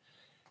Ocean,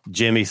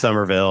 Jimmy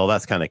Somerville.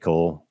 That's kind of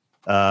cool.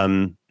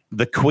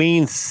 The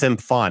Queen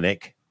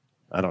Symphonic.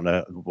 I don't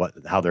know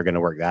how they're going to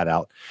work that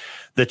out.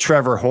 The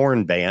Trevor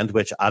Horn Band,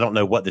 which I don't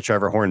know what the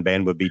Trevor Horn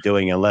Band would be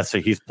doing unless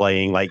he's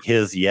playing like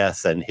his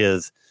Yes and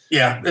his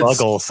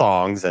Buggle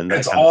songs. And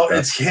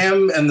it's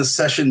him and the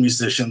session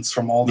musicians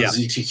from all the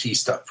ZTT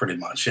stuff pretty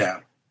much. Yeah.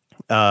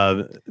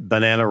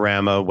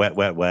 Bananarama, Wet,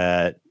 Wet,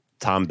 Wet,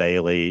 Tom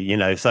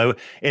Bailey, so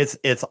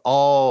it's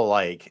all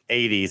like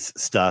 80s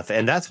stuff.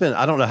 And that's been,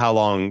 I don't know how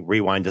long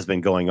Rewind has been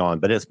going on,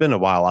 but it's been a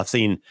while. I've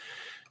seen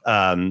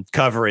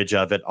coverage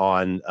of it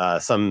on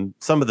some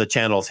of the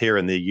channels here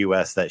in the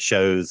US that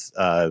shows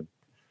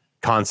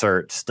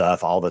concert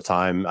stuff all the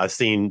time. I've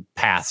seen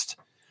past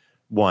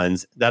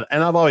ones and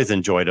I've always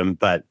enjoyed them,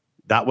 but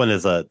that one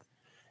is I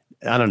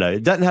don't know.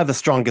 It doesn't have the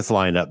strongest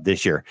lineup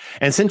this year.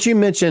 And since you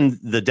mentioned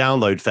the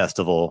Download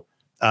Festival,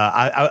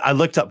 I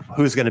looked up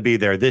who's going to be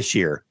there this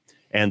year,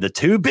 and the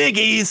two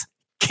biggies,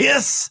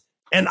 Kiss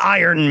and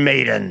Iron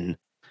Maiden.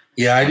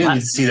 Yeah, I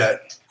didn't see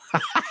that.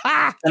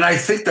 And I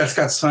think that's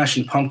got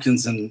Smashing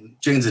Pumpkins and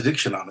Jane's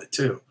Addiction on it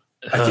too.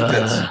 I think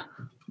that's.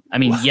 I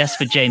mean, yes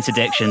for Jane's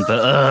Addiction,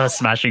 but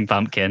Smashing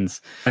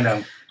Pumpkins. I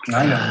know.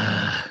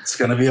 It's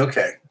gonna be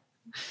okay.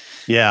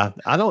 Yeah,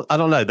 I don't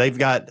know. They've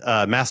got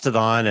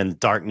Mastodon and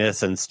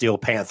Darkness and Steel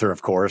Panther,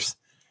 of course.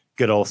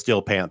 Good old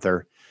Steel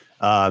Panther.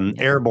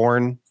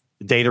 Airborne,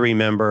 Day to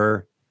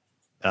Remember,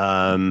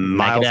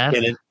 Miles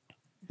Kennedy.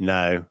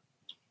 No.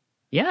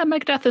 Yeah,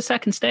 Megadeth, the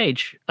second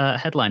stage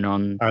headliner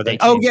on. Are they?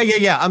 Oh,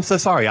 yeah. I'm so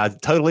sorry. I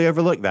totally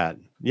overlooked that.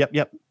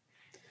 Yep.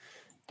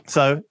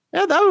 So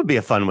yeah, that would be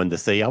a fun one to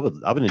see. I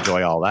would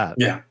enjoy all that.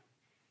 Yeah.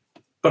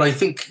 But I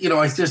think,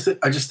 I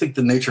just think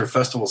the nature of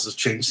festivals has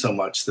changed so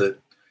much that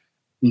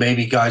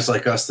maybe guys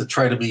like us that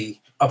try to be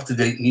up to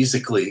date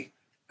musically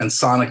and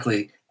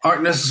sonically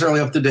aren't necessarily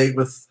up to date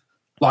with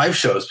live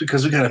shows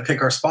because we got to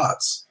pick our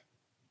spots,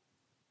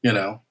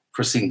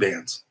 for seeing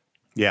bands.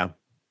 Yeah.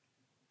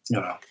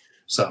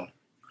 So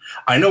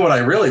I know what I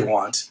really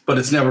want, but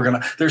it's never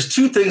going to. There's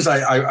two things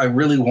I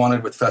really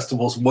wanted with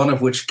festivals, one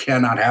of which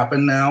cannot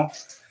happen now,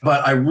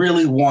 but I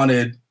really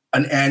wanted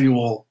an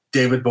annual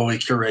David Bowie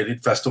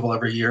curated festival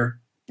every year.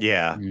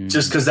 Yeah.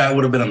 Just because that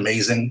would have been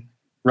amazing.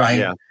 Right.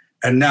 Yeah.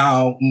 And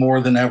now more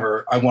than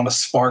ever, I want a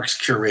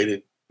Sparks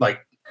curated,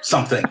 like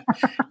something,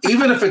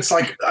 even if it's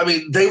like,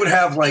 they would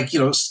have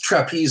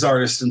trapeze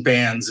artists and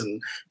bands and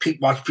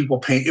watch people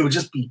paint. It would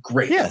just be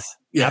great. Yes.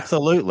 Yeah.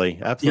 Absolutely.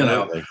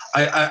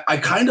 I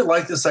kind of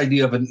like this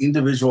idea of an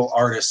individual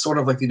artist, sort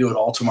of like they do at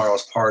All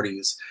Tomorrow's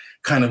Parties,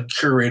 kind of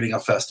curating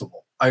a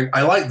festival.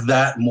 I like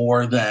that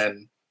more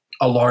than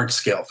a large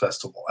scale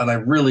festival. And I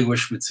really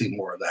wish we'd see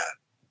more of that.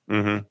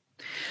 Mm-hmm.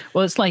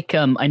 Well, it's like,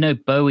 I know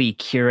Bowie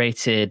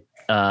curated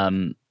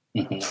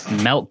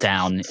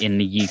Meltdown in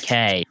the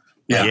UK.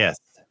 Yeah. Yes.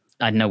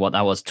 I don't know what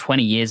that was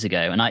 20 years ago.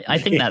 And I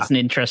think that's an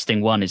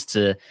interesting one, is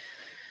to,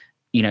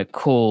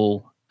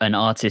 call an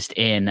artist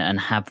in and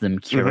have them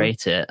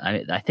curate it.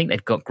 I think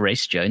they've got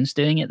Grace Jones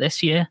doing it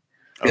this year.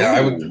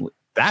 Yeah,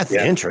 that's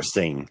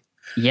interesting.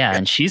 Yeah,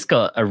 and she's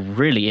got a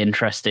really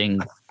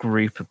interesting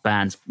group of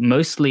bands,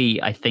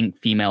 mostly, I think,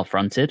 female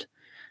fronted.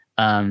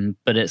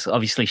 But it's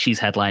obviously she's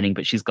headlining,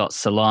 but she's got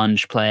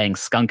Solange playing,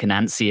 Skunk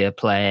Anansia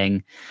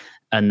playing,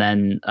 and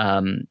then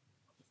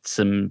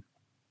some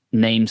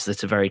names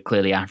that are very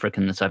clearly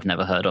African that I've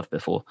never heard of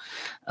before.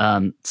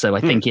 So I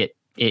think it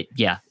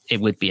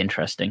would be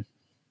interesting.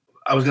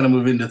 I was going to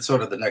move into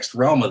sort of the next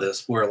realm of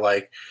this, where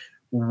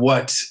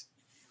what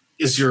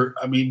is do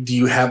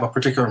you have a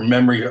particular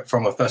memory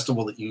from a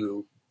festival that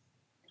you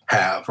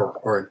have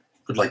or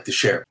would like to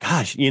share?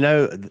 Gosh,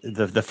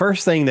 the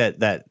first thing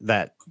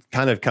that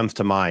kind of comes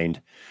to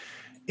mind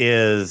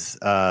is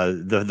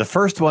the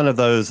first one of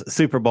those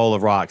Super Bowl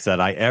of Rocks that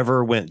I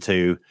ever went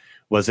to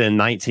was in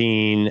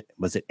 80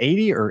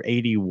 or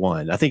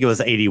 81? I think it was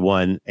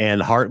 81,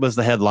 and Heart was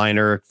the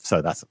headliner.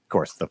 So that's, of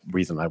course, the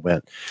reason I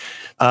went.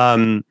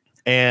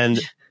 And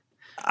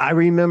I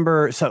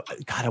remember,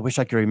 God, I wish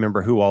I could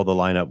remember who all the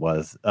lineup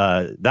was.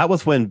 That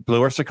was when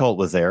Blue Oyster Cult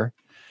was there.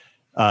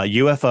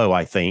 UFO,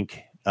 I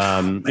think.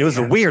 It was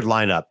a weird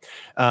lineup,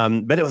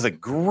 but it was a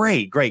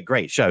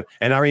great show.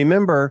 And I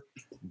remember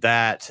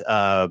that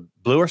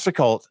Blue Oyster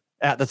Cult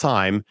at the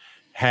time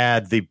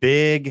had the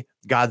big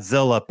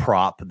Godzilla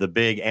prop, the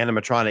big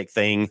animatronic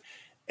thing,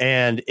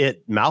 and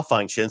it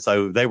malfunctioned.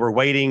 So they were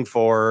waiting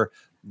for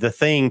the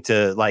thing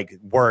to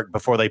work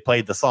before they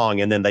played the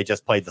song, and then they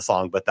just played the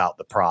song without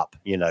the prop,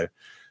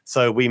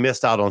 So we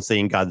missed out on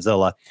seeing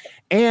Godzilla.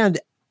 And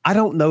I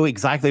don't know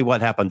exactly what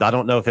happened. I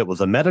don't know if it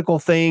was a medical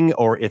thing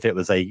or if it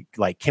was a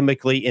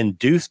chemically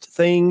induced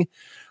thing,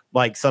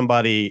 like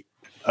somebody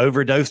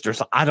overdosed or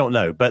something. I don't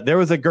know. But there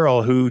was a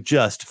girl who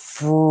just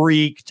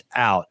freaked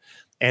out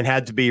and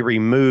had to be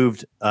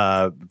removed,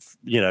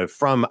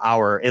 from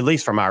at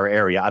least from our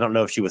area. I don't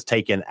know if she was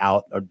taken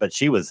out, but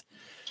she was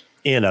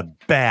in a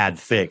bad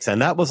fix.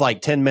 And that was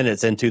 10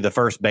 minutes into the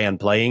first band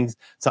playing.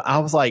 So I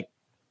was like,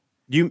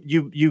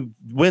 you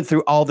went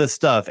through all this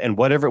stuff, and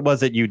whatever it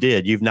was that you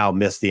did, you've now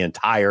missed the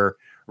entire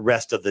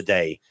rest of the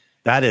day.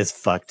 That is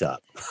fucked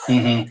up.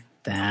 Mm-hmm.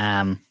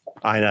 Damn.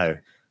 I know.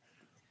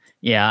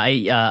 Yeah,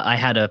 I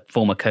had a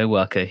former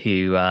coworker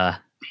who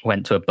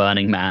went to a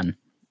Burning Man.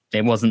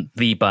 It wasn't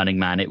the Burning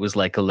Man. It was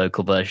a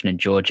local version in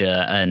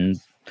Georgia, and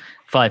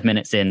 5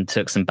 minutes in,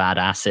 took some bad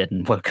acid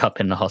and woke up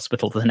in the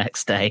hospital the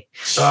next day.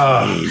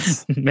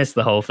 Missed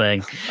the whole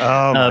thing.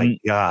 Oh my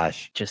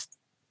gosh. Just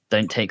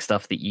don't take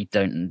stuff that you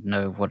don't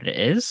know what it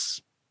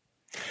is.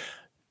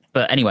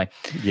 But anyway.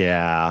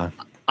 Yeah.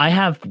 I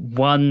have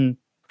one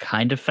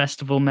kind of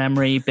festival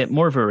memory, a bit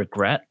more of a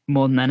regret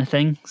more than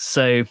anything.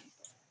 So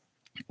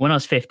when I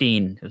was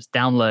 15, it was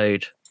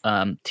Download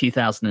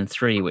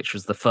 2003, which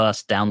was the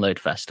first Download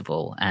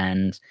festival.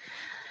 And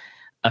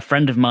a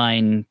friend of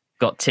mine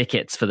got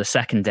tickets for the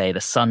second day,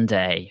 the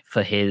Sunday,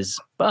 for his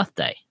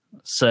birthday.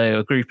 So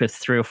a group of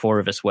 3 or 4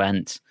 of us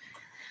went,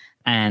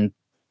 and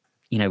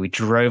we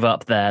drove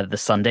up there the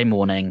Sunday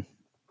morning,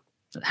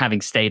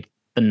 having stayed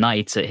the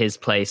night at his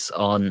place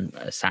on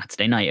a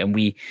Saturday night. And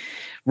we,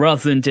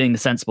 rather than doing the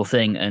sensible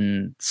thing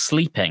and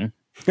sleeping,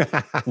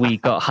 we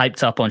got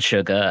hyped up on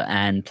sugar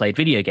and played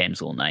video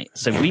games all night.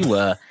 So we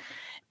were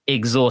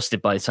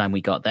exhausted by the time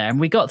we got there, and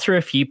we got through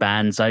a few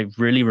bands. I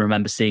really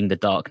remember seeing The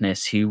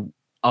Darkness, who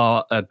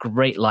are a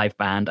great live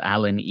band,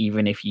 Alan,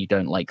 even if you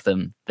don't like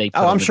them.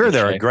 I'm sure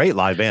they're a great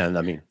live band.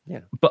 I mean,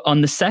 yeah. But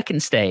on the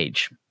second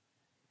stage,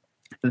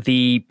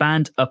 the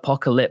band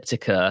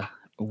Apocalyptica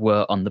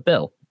were on the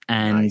bill.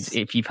 And Nice.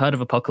 If you've heard of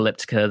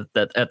Apocalyptica,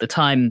 that at the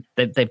time,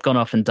 they've gone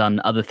off and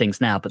done other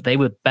things now, but they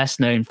were best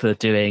known for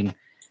doing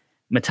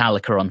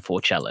Metallica on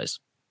 4 cellos.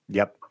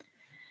 Yep.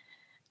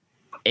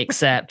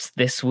 Except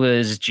this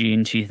was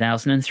June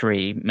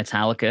 2003.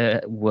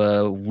 Metallica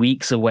were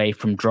weeks away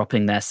from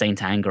dropping their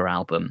Saint Anger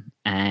album,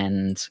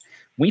 and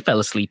we fell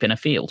asleep in a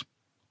field.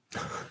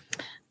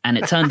 And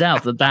it turned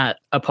out that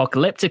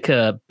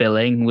Apocalyptica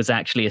billing was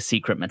actually a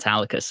secret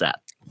Metallica set.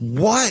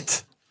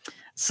 What?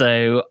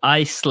 So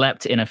I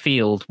slept in a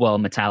field while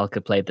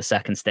Metallica played the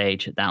second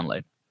stage at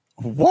Download.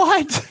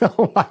 What?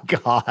 Oh my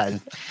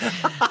God.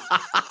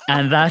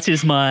 And that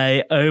is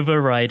my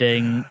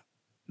overriding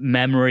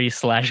memory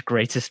 /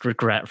 greatest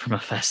regret from a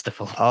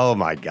festival. Oh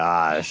my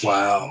gosh.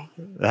 Wow.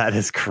 That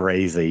is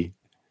crazy.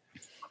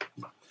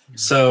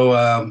 So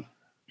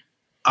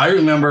I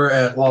remember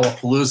at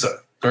Lollapalooza,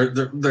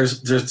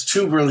 there's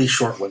 2 really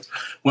short ones.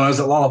 When I was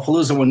at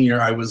Lollapalooza one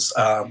year, I was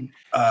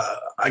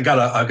I got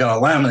a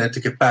laminate to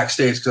get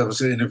backstage because I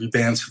was going to interview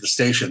bands for the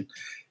station,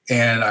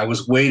 and I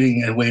was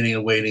waiting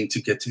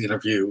to get to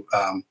interview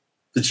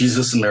the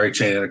Jesus and Mary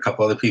Chain and a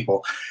couple other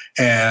people.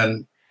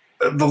 And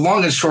the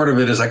long and short of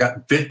it is I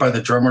got bit by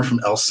the drummer from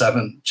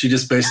L7. She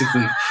just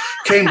basically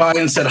came by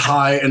and said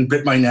hi and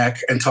bit my neck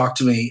and talked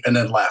to me and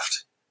then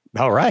left.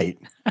 All right.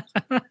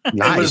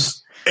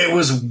 Nice. It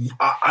was,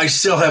 I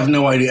still have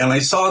no idea. And I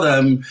saw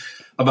them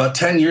about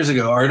 10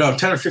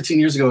 or 15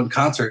 years ago in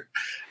concert.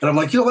 And I'm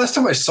like, last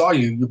time I saw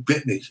you, you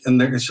bit me.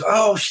 And they're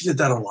oh, she did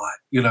that a lot,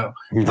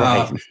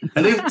 Right.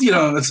 And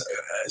they,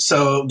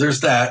 so there's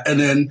that. And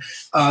then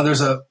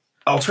there's a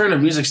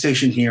alternative music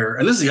station here.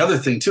 And this is the other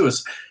thing too,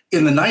 is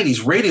in the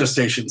 90s, radio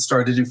stations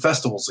started to do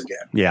festivals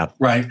again. Yeah.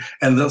 Right.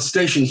 And the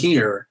station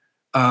here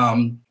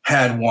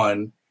had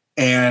one.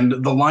 And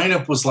the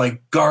lineup was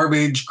like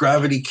Garbage,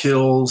 Gravity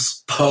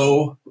Kills,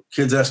 Poe,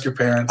 Kids Ask Your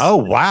Parents. Oh,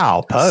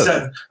 wow.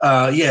 Poe.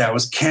 Yeah, it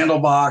was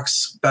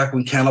Candlebox, back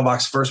when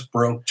Candlebox first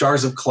broke,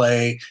 Jars of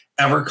Clay,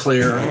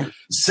 Everclear,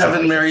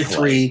 Seven Mary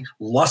 3,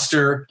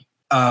 Luster,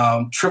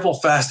 Triple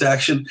Fast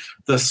Action,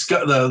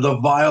 the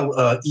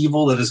Vile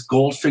Evil that is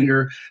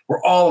Goldfinger,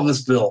 were all in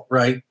this bill,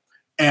 right?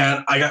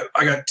 And I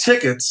got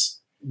tickets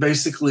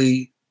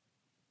basically.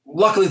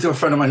 Luckily, through a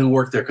friend of mine who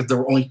worked there, because there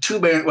were only 2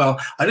 bands. Well,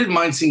 I didn't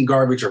mind seeing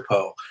Garbage or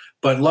Poe,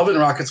 but Love and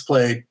Rockets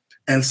played,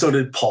 and so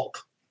did Pulp,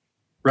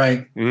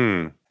 right?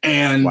 Mm.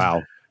 And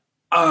Wow.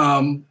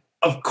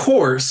 Of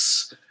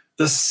course,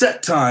 the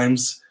set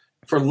times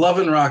for Love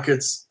and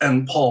Rockets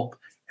and Pulp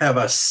have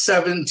a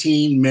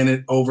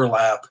 17-minute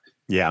overlap.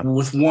 Yeah.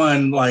 With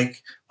one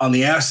like on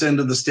the ass end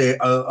of the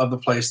of the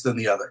place than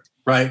the other,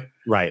 right?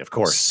 Right. Of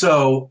course.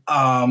 So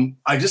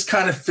I just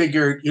kind of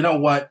figured, you know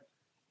what?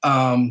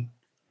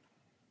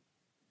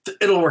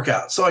 It'll work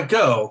out. So I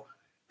go,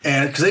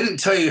 and because they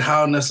didn't tell you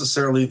how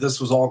necessarily this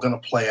was all going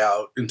to play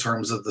out in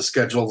terms of the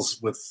schedules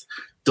with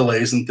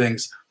delays and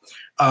things.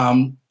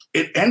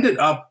 It ended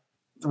up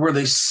where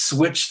they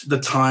switched the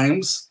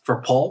times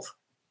for Pulp.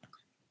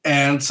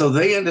 And so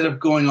they ended up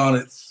going on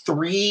at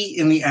 3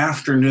 in the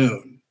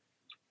afternoon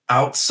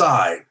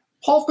outside.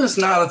 Pulp is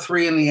not a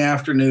 3 in the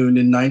afternoon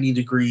in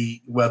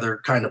 90-degree weather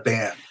kind of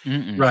band,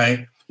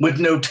 right? With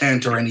no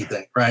tent or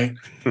anything, right?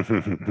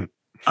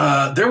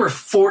 There were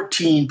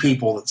 14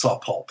 people that saw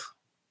Pulp.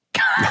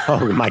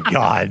 Oh my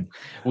God.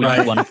 Were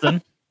you one of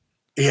them?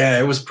 Yeah,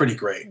 it was pretty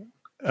great.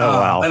 Oh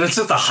wow. And it's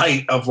at the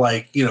height of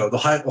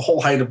the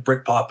whole height of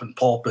Britpop and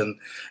Pulp, and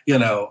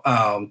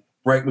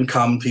right when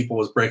Common People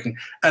was breaking,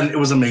 and it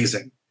was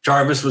amazing.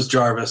 Jarvis was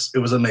Jarvis. It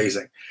was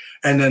amazing.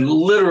 And then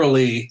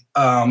literally,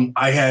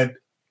 I had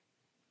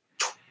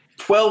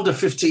 12 to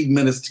 15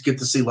 minutes to get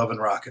to see Love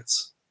and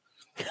Rockets.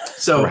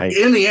 So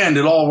in the end,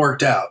 it all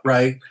worked out,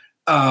 right?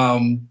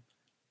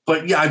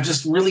 But yeah, I'm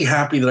just really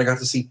happy that I got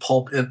to see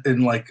Pulp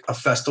in like a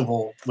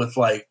festival with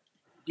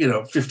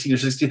 15 or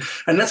 16.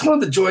 And that's one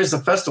of the joys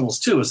of festivals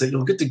too, is that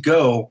you'll get to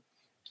go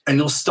and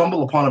you'll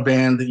stumble upon a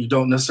band that you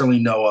don't necessarily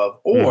know of,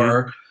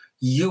 or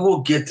you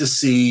will get to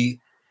see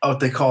what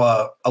they call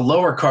a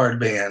lower card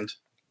band.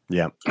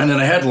 Yeah. And then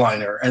a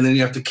headliner, and then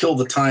you have to kill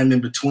the time in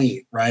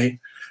between, right?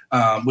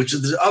 Which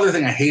is the other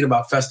thing I hate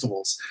about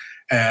festivals.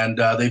 And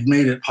they've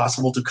made it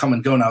possible to come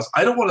and go now.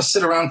 I don't want to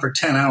sit around for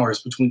 10 hours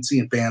between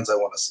seeing bands I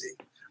want to see.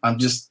 I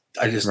just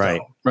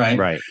don't, right?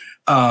 Right.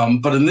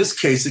 But in this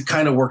case, it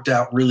kind of worked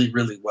out really,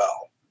 really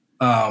well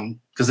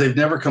because they've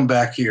never come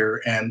back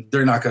here and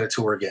they're not going to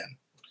tour again.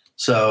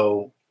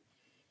 So,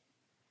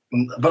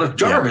 but if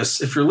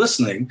Jarvis, if you're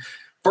listening,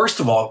 first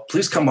of all,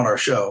 please come on our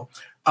show.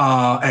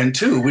 And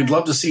two, we'd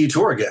love to see you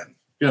tour again.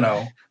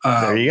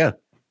 There you go.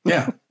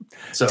 Yeah.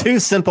 So 2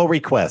 simple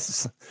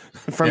requests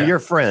from your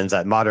friends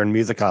at Modern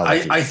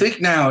Musicology. I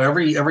think now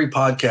every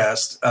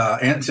podcast,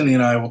 Anthony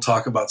and I will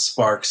talk about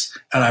Sparks,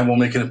 and I will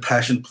make an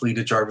impassioned plea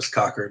to Jarvis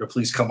Cocker to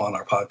please come on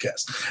our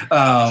podcast.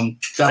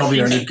 That'll be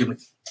our new gimmick.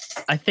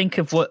 I think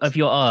of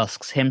your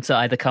asks, him to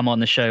either come on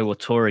the show or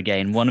tour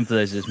again. One of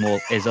those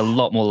is a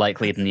lot more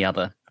likely than the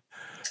other.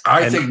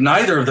 I think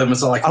neither of them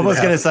is likely. I was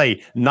going to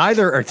say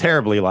neither are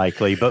terribly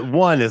likely, but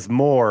one is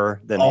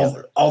more than the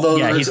other.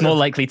 Although, he's more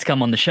likely to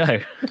come on the show.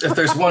 if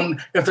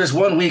there's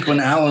one week when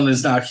Alan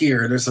is not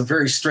here, there's a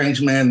very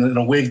strange man in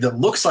a wig that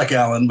looks like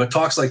Alan but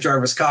talks like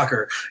Jarvis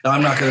Cocker.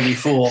 I'm not going to be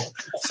fooled.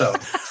 So,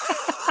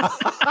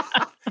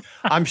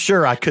 I'm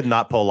sure I could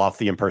not pull off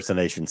the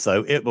impersonation,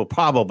 so it will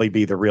probably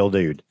be the real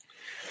dude.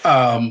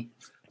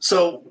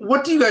 So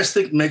what do you guys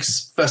think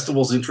makes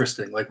festivals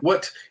interesting? Like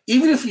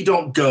even if you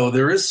don't go,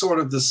 there is sort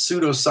of this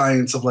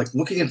pseudoscience of like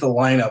looking at the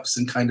lineups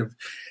and kind of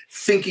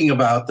thinking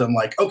about them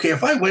like, okay,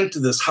 if I went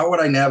to this, how would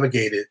I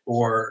navigate it?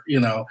 Or,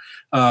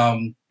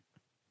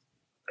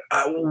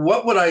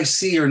 what would I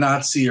see or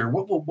not see? Or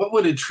what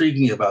would intrigue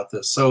me about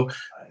this? So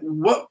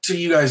what to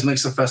you guys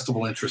makes a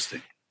festival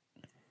interesting?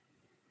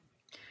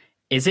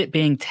 Is it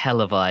being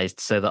televised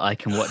so that I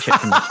can watch it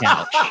from the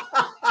couch?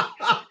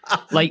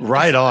 Like,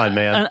 right on,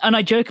 man. And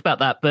I joke about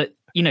that, but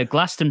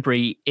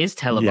Glastonbury is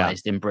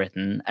televised in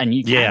Britain, and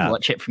you can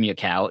watch it from your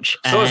couch.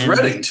 So is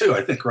Reading too,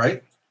 I think,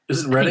 right?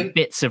 Is it Reading?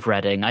 Bits of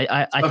Reading.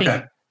 I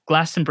think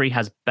Glastonbury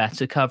has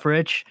better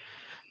coverage.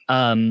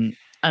 And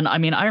I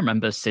mean, I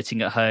remember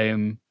sitting at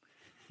home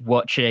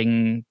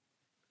watching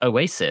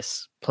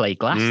Oasis play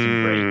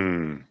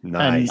Glastonbury.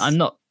 Nice. And I'm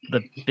not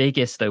the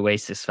biggest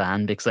Oasis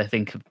fan because I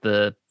think of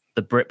the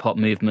Britpop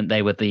movement,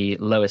 they were the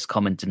lowest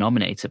common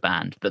denominator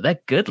band, but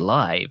they're good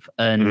live,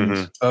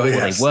 and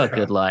they were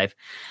good live.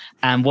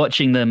 And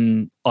watching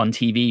them on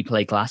TV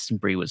play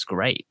Glastonbury was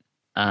great.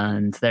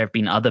 And there have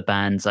been other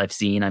bands I've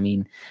seen. I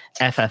mean,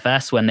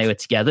 FFS, when they were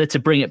together, to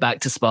bring it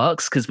back to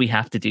Sparks, because we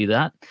have to do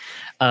that,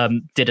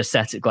 did a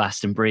set at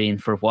Glastonbury,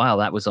 and for a while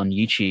that was on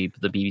YouTube,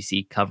 the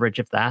BBC coverage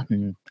of that.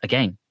 And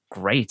again,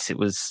 great. It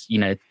was,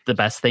 the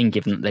best thing,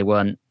 given that they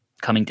weren't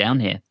coming down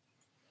here.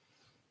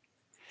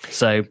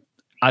 So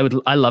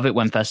I love it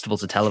when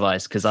festivals are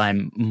televised because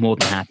I'm more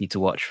than happy to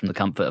watch from the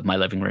comfort of my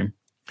living room.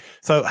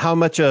 So how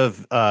much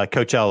of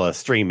Coachella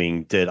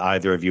streaming did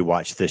either of you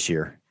watch this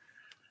year?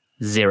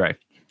 0.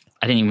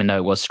 I didn't even know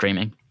it was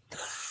streaming.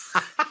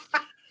 First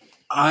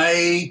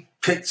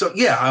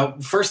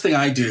thing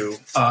I do,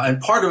 and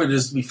part of it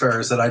is, to be fair,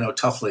 is that I know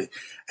Tuffley,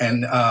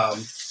 and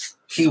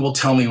he will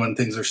tell me when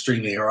things are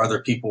streaming, or other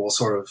people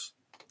will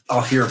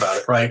I'll hear about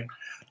it, right?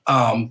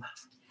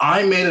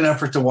 I made an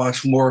effort to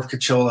watch more of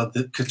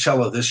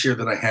Coachella this year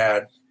than I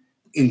had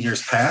in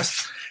years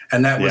past.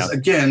 And that was,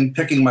 again,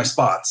 picking my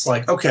spots.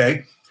 Like,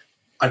 okay,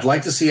 I'd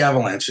like to see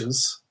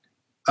Avalanches.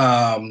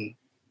 And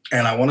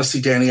I want to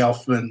see Danny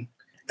Elfman.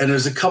 And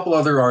there's a couple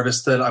other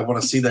artists that I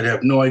want to see that I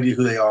have no idea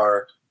who they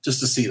are, just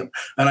to see them.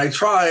 And I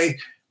try,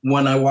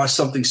 when I watch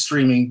something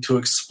streaming, to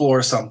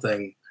explore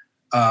something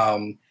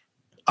out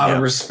of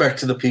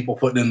respect to the people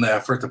putting in the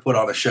effort to put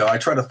on a show. I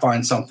try to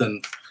find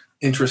something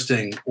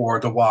interesting or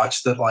to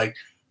watch that, like,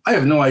 I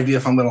have no idea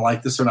if I'm going to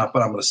like this or not,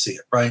 but I'm going to see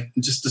it, right?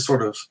 And just to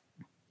sort of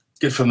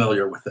get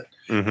familiar with it.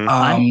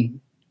 Mm-hmm.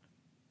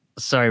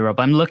 Sorry, Rob.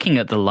 I'm looking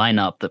at the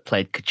lineup that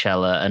played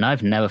Coachella, and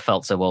I've never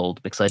felt so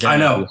old because I don't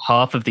know who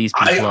half of these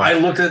people are. I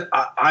looked at,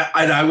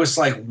 I was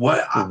like,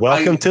 what?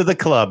 Welcome to the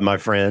club, my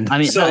friend. I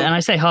mean, and I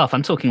say half,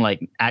 I'm talking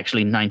like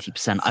actually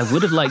 90%. I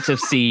would have liked to have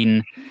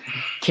seen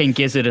King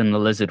Gizzard and the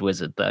Lizard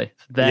Wizard, though.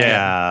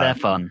 They're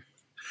fun.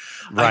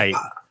 Right.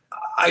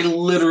 I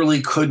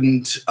literally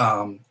couldn't.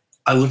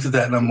 I looked at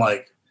that and I'm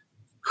like,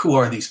 who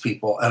are these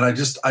people? And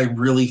I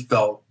really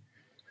felt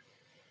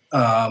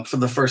for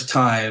the first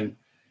time,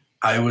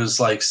 I was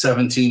like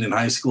 17 in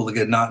high school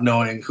again, not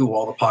knowing who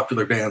all the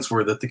popular bands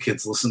were that the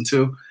kids listened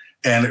to.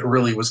 And it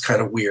really was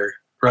kind of weird,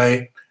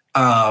 right?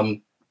 But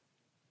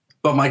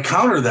my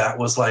counter to that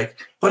was like,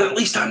 but at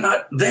least I'm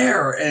not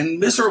there and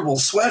miserable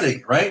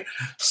sweating, right?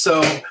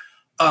 So,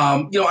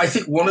 I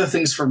think one of the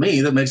things for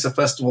me that makes a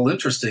festival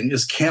interesting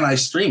is, can I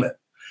stream it?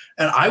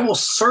 And I will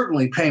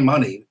certainly pay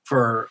money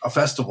for a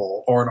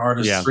festival or an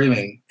artist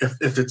streaming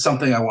if it's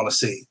something I want to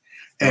see.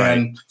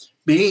 And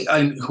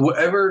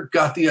whoever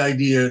got the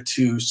idea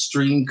to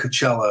stream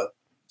Coachella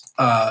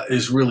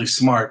is really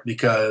smart,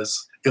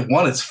 because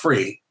it's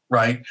free,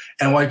 right?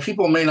 And while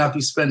people may not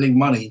be spending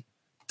money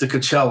to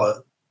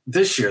Coachella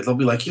this year, they'll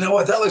be like, you know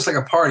what, that looks like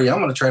a party. I'm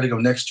going to try to go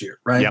next year,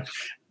 right? Yep.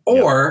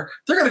 Or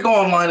they're going to go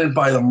online and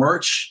buy the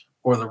merch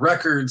or the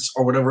records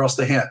or whatever else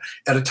they have.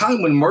 At a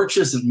time when merch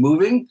isn't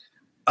moving,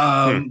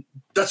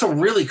 that's a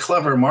really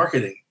clever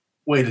marketing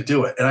way to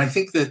do it. And I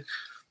think that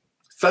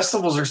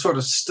festivals are sort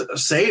of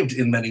saved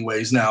in many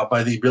ways now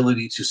by the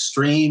ability to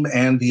stream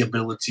and the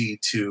ability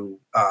to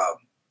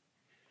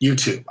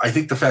YouTube. I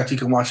think the fact you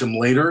can watch them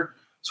later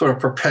sort of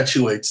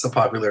perpetuates the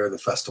popularity of the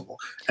festival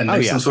and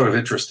makes them sort of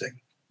interesting.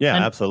 Yeah,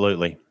 And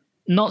absolutely.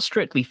 not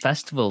strictly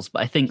festivals,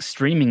 but I think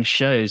streaming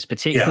shows,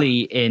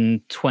 particularly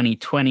in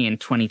 2020 and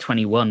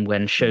 2021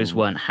 when shows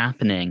weren't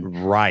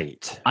happening.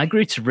 Right. I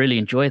grew to really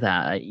enjoy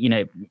that. You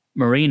know,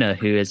 Marina,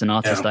 who is an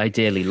artist I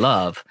dearly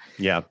love,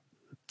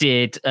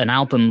 did an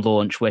album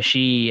launch where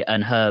she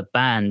and her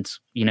band,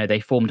 you know, they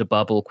formed a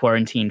bubble,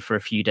 quarantined for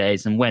a few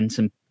days, and went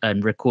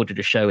and recorded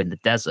a show in the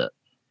desert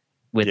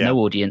with no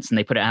audience, and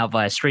they put it out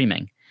via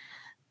streaming.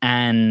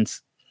 And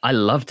I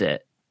loved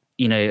it.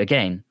 You know,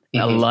 again,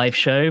 a live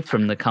show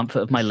from the comfort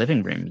of my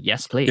living room.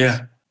 Yes, please.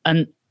 Yeah.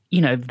 And,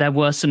 you know, there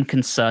were some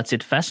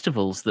concerted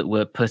festivals that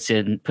were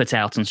put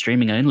out on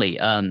streaming only.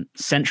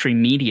 Century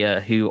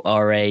Media, who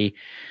are a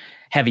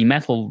heavy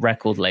metal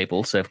record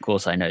label, so of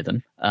course I know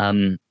them.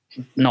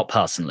 Not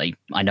personally,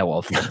 I know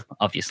of them,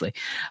 obviously.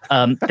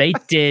 They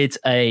did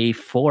a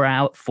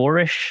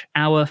 4-ish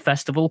hour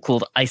festival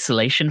called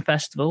Isolation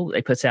Festival.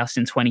 They put out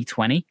in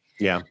 2020.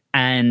 Yeah.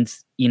 And,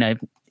 you know,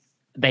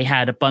 they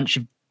had a bunch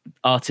of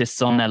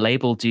artists on their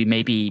label do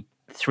maybe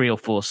 3 or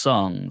 4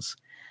 songs.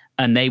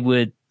 And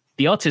the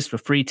artists were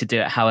free to do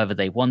it however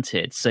they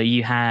wanted. So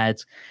you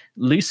had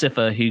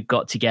Lucifer, who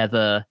got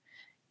together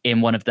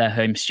in one of their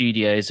home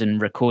studios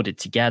and recorded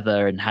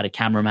together and had a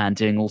cameraman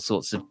doing all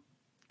sorts of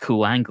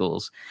cool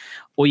angles.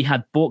 Or you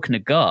had Bork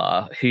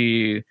Nagar,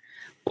 who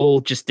all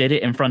just did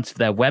it in front of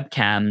their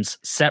webcams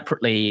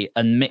separately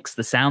and mixed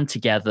the sound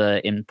together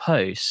in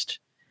post.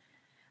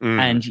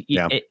 And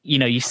you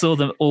know, you saw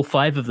them, all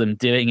 5 of them,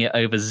 doing it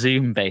over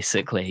Zoom,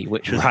 basically,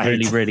 which was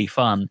really, really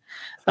fun.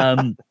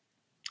 But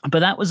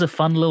that was a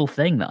fun little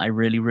thing that I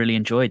really, really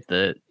enjoyed.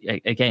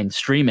 Again,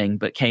 streaming,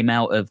 but came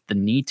out of the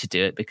need to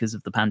do it because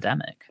of the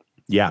pandemic.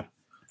 Yeah,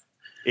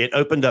 it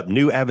opened up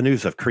new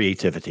avenues of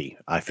creativity,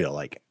 I feel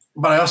like.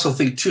 But I also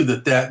think, too,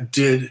 that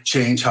did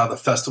change how the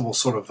festival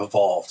sort of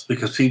evolved,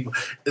 because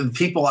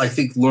people I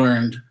think,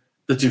 learned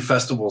that do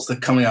festivals,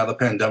 that coming out of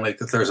the pandemic,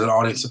 that there's an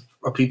audience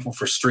of people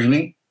for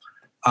streaming.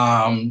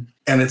 And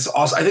it's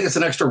also, I think it's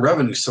an extra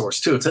revenue source,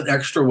 too. It's an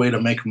extra way to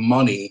make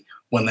money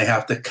when they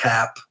have to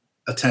cap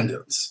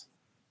attendance,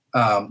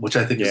 which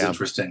I think is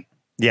interesting.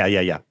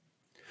 Yeah.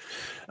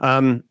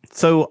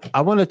 So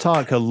I want to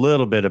talk a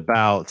little bit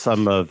about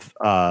some of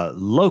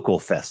local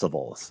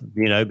festivals,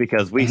 you know,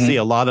 because we see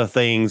a lot of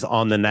things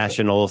on the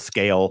national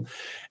scale.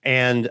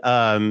 And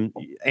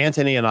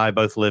Anthony and I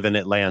both live in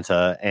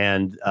Atlanta,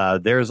 and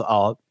there's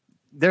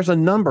a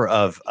number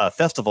of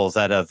festivals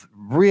that have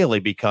really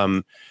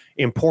become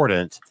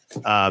important.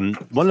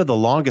 One of the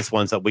longest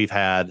ones that we've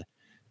had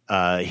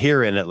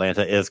here in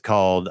Atlanta is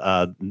called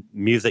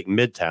Music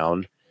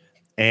Midtown.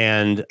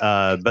 And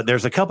but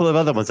there's a couple of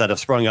other ones that have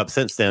sprung up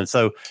since then.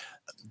 So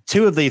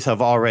 2 of these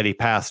have already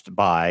passed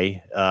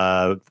by.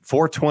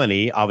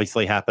 420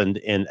 obviously happened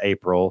in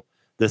April.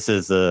 This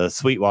is the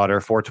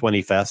Sweetwater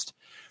 420 Fest.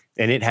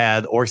 And it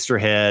had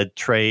Oysterhead,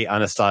 Trey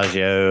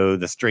Anastasio,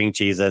 the String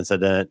Cheese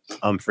Incident,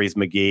 Humphreys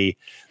McGee,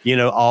 you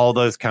know, all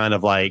those kind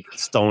of like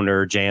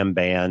stoner jam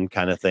band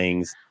kind of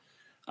things.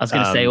 I was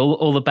going to say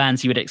all the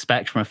bands you would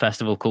expect from a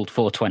festival called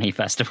 420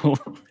 Festival.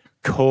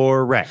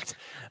 Correct.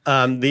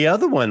 The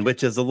other one,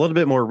 which is a little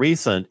bit more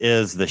recent,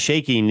 is the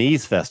Shaky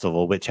Knees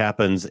Festival, which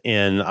happens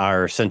in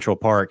our Central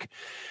Park.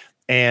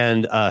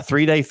 And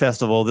 3-day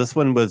festival. This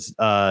one was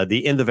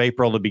the end of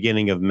April, the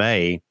beginning of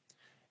May.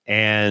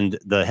 And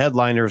the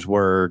headliners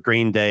were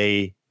Green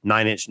Day,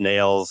 9 Inch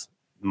Nails,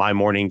 My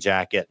Morning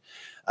Jacket.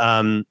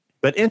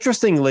 But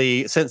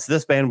interestingly, since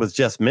this band was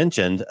just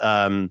mentioned,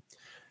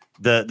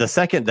 the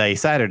second day,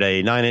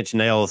 Saturday, 9 Inch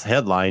Nails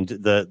headlined.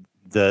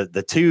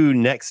 The 2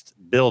 next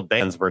billed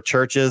bands were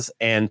Churches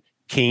and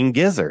King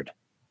Gizzard.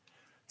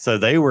 So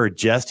they were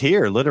just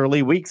here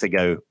literally weeks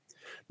ago.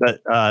 But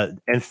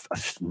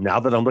now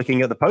that I'm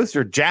looking at the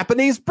poster,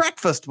 Japanese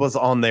Breakfast was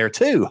on there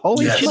too.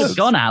 Holy shit. Should have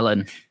gone,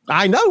 Alan.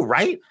 I know,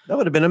 right? That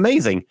would have been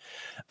amazing.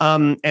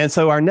 And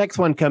so our next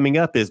one coming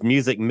up is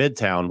Music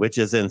Midtown, which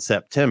is in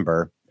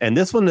September. And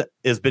this one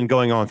has been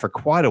going on for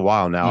quite a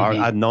while now.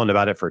 I've known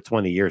about it for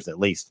 20 years at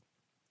least.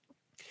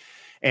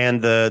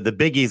 And the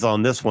biggies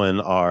on this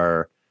one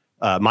are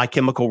My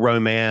Chemical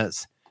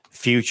Romance,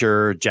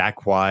 Future,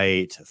 Jack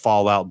White,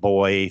 Fall Out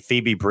Boy,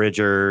 Phoebe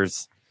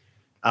Bridgers.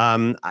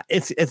 I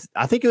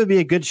think it would be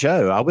a good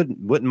show. I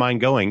wouldn't mind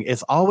going.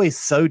 It's always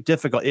so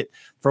difficult.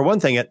 For one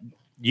thing, it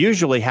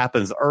usually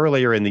happens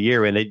earlier in the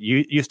year, and it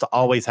used to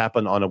always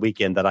happen on a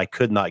weekend that I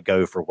could not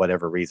go for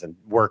whatever reason,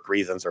 work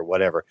reasons or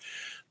whatever.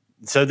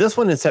 So this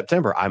one in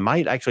September, I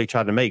might actually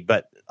try to make,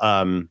 but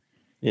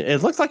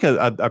it looks like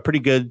a pretty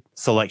good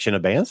selection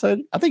of bands. So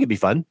I think it'd be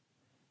fun.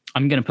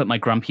 I'm going to put my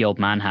grumpy old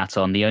man hat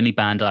on. The only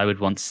band I would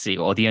want to see,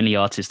 or the only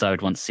artist I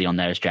would want to see on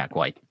there, is Jack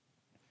White.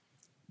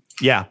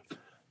 Yeah.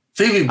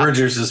 Phoebe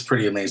Bridgers is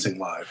pretty amazing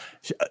live.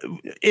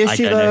 Is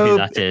she, I don't know who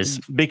that is.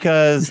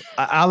 Because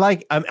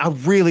I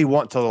really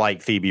want to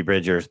like Phoebe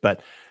Bridgers,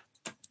 but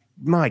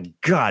my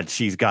God,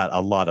 she's got a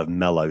lot of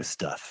mellow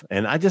stuff.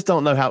 And I just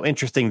don't know how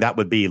interesting that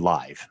would be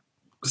live.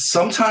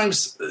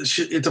 Sometimes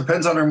it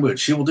depends on her mood.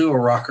 She will do a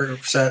rocker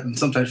set, and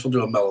sometimes she'll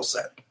do a mellow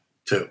set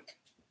too.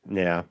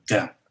 Yeah.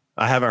 Yeah.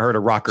 I haven't heard a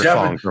rocker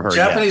song from her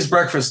Japanese yet.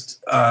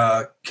 breakfast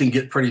can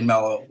get pretty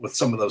mellow with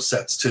some of those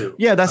sets too.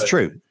 Yeah, that's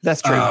true.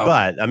 That's true.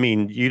 But I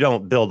mean, you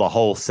don't build a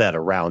whole set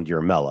around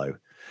your mellow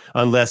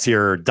unless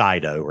you're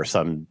Dido or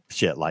some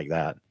shit like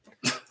that.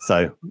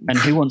 So, and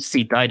who wants to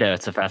see Dido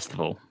at a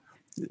festival?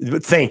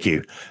 Thank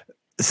you.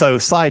 So,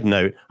 side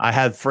note, I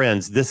have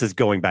friends. This is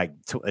going back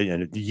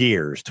to,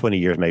 years, 20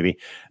 years maybe,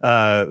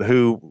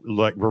 who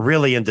were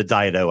really into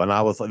Dido, and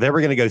I was they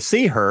were going to go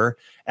see her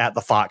at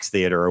the Fox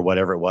Theater or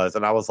whatever it was,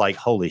 and I was like,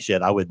 "Holy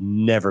shit! I would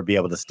never be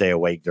able to stay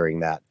awake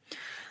during that."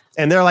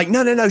 And they're like,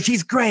 "No,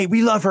 she's great.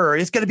 We love her.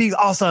 It's going to be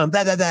awesome."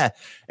 Blah, blah, blah.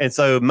 And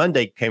so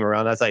Monday came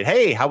around. I was like,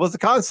 "Hey, how was the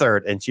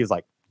concert?" And she was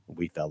like,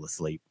 "We fell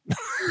asleep."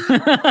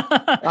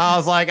 I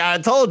was like, "I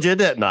told you,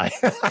 didn't I?"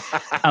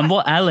 And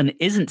what Alan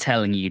isn't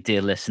telling you,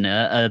 dear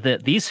listener,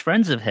 that these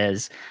friends of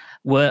his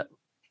were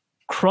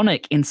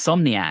chronic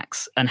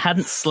insomniacs and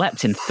hadn't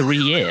slept in 3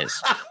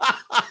 years.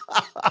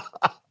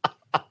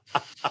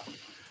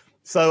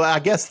 So I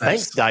guess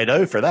thanks,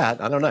 Dido, for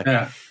that. I don't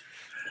know.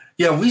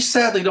 Yeah, we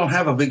sadly don't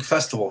have a big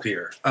festival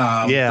here.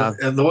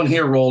 The one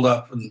here rolled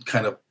up and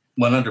kind of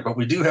went under, but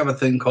we do have a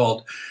thing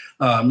called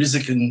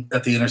Music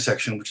at the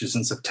Intersection, which is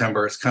in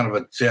September. It's kind of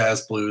a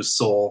jazz, blues,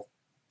 soul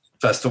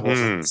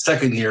festival.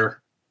 Second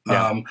year.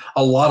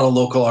 A lot of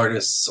local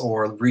artists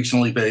or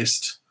regionally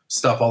based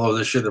stuff, although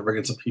this year they're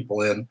bringing some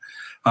people in.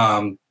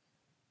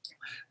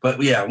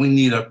 But yeah, we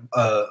need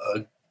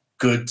a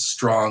good,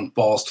 strong,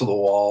 balls to the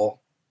wall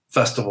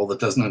festival that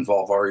doesn't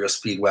involve REO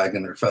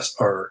Speedwagon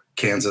or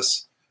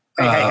Kansas.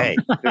 Hey,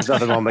 there's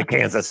nothing wrong with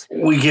Kansas.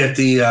 We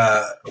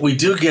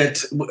do get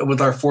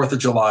with our 4th of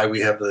July, we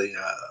have the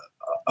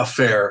a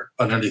fair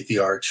underneath the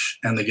arch,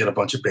 and they get a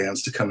bunch of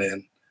bands to come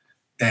in,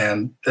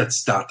 and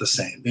that's not the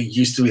same. It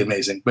used to be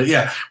amazing, but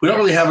yeah, we don't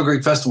really have a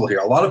great festival here.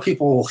 A lot of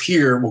people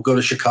here will go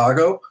to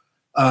Chicago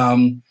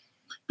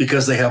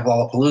because they have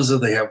Lollapalooza,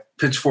 they have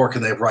Pitchfork,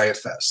 and they have Riot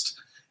Fest,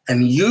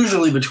 and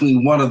usually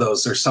between one of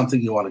those, there's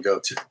something you want to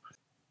go to.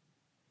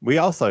 We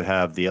also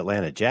have the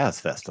Atlanta Jazz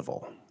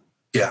Festival.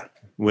 Yeah.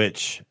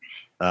 Which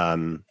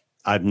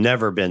I've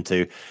never been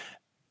to.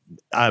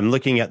 I'm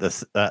looking at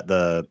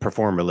the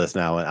performer list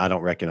now, and I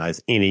don't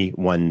recognize any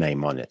one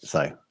name on it.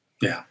 So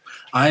yeah,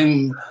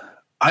 I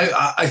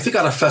think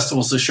out of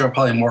festivals this year, I'm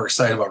probably more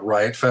excited about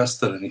Riot Fest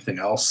than anything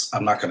else.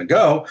 I'm not going to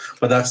go,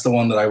 but that's the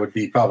one that I would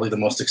be probably the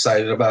most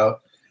excited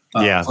about.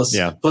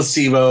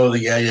 Placebo, the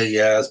Yeah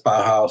Yeahs,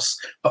 Bauhaus.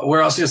 But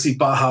where else do you see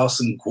Bauhaus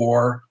and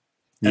Gore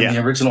and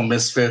the original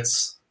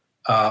Misfits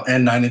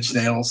and Nine Inch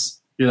Nails?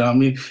 You know, I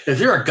mean, if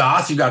you're a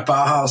goth, you got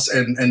Bauhaus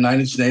and Nine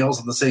Inch Nails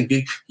on the same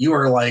gig, you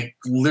are like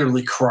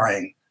literally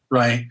crying,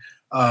 right?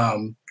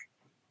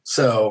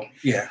 So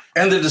yeah,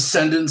 and the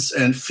Descendants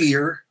and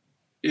Fear,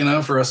 you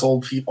know, for us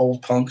old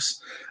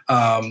punks.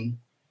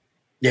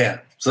 Yeah,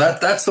 so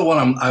that's the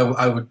one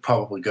I would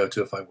probably go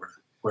to if I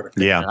were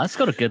to. Yeah, that's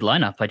got a good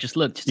lineup. I just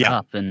looked it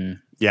up, and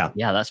yeah,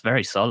 that's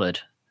very solid.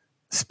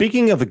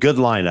 Speaking of a good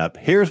lineup,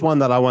 here's one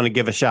that I want to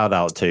give a shout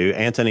out to.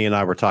 Anthony and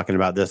I were talking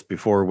about this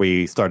before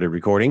we started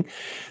recording.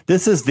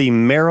 This is the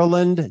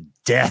Maryland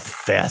Death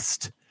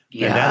Fest.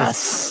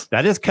 Yes.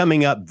 That is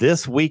coming up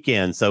this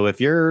weekend. So if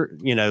you're,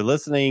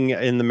 listening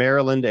in the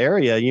Maryland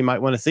area, you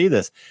might want to see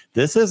this.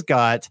 This has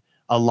got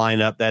a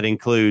lineup that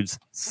includes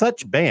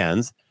such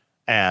bands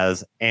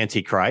as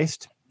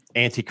Antichrist,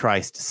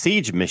 Antichrist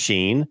Siege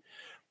Machine,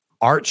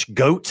 Arch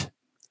Goat,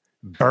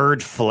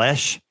 Bird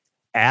Flesh,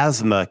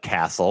 Asthma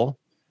Castle.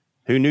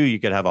 Who knew you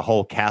could have a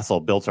whole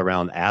castle built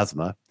around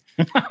asthma?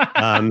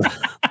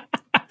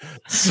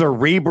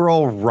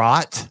 Cerebral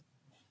Rot,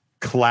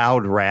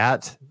 Cloud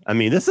Rat. I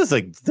mean, this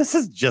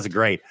is just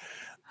great.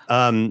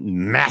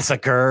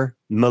 Massacre,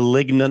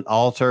 Malignant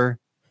Altar.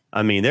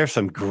 I mean, there's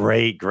some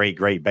great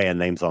band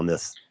names on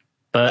this.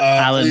 But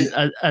Alan,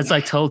 as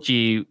I told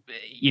you,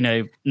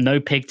 no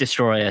Pig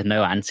Destroyer,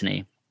 no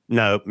Anthony.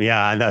 No,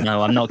 yeah, I know.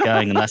 No, I'm not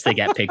going unless they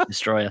get Pig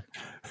Destroyer.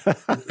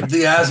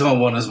 The asthma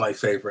one is my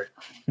favorite.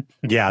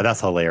 Yeah, that's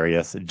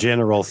hilarious.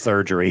 General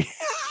Surgery.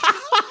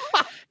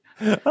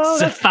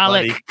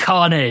 Cephalic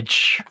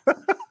Carnage.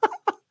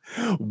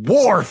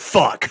 War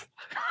fuck.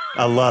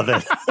 I love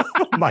it.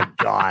 Oh my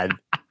God.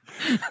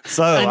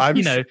 So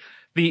and,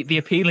 the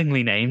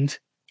appealingly named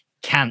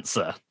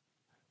Cancer.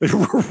 Right.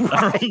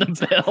 Are on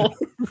the bill.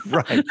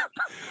 Right.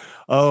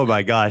 Oh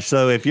my gosh.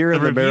 So if you're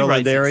in the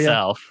Maryland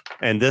area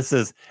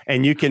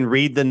and you can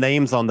read the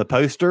names on the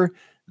poster,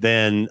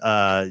 then,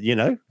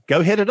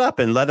 go hit it up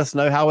and let us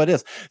know how it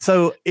is.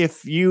 So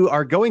if you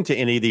are going to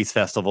any of these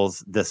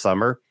festivals this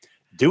summer,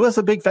 do us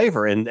a big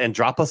favor and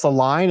drop us a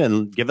line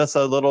and give us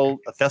a little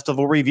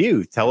festival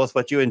review. Tell us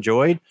what you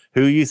enjoyed,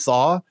 who you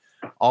saw,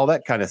 all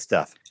that kind of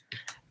stuff.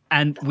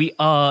 And we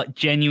are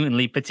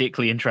genuinely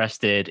particularly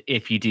interested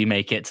if you do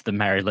make it to the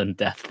Maryland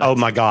Death Festival. Oh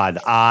my God.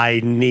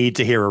 I need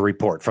to hear a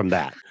report from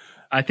that.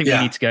 I think we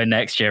need to go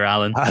next year,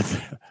 Alan.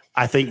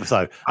 I think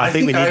so. I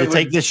think we need to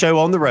take this show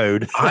on the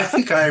road. I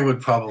think I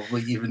would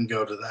probably even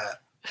go to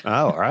that.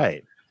 Oh, all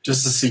right.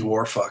 Just to see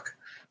Warfuck.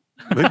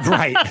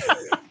 Right.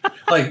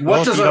 Like,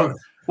 what does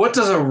What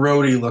does a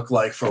roadie look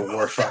like for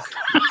Warfuck?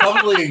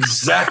 Probably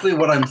exactly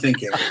what I'm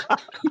thinking.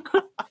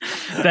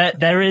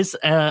 There is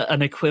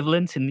an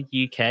equivalent in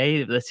the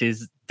UK that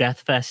is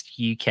Deathfest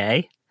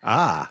UK.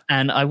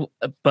 And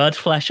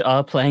Birdflesh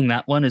are playing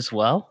that one as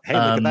well. Hey,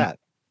 look at that.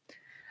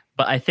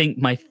 But I think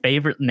my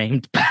favorite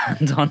named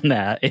band on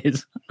there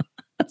is...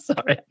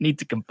 Sorry, I need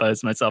to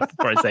compose myself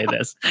before I say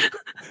this.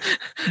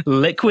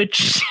 Liquid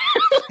Shit.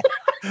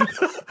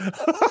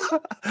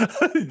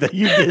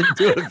 You did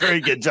do a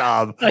very good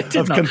job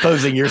of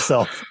composing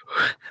yourself.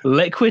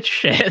 Liquid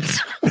Shit.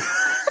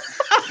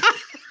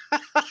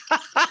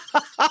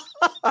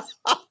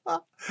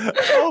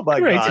 Oh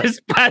my god.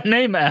 Greatest bad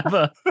name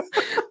ever.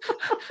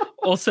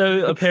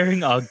 Also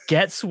appearing are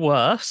Gets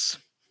Worse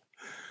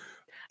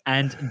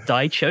and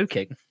Die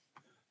Choking.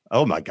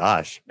 Oh my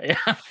gosh. Yeah.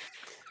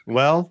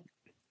 Well,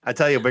 I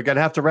tell you, we're going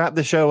to have to wrap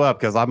the show up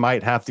because I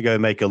might have to go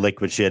make a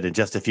Liquid Shit in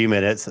just a few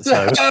minutes.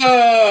 So.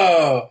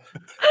 Oh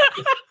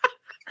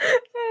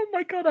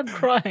my God, I'm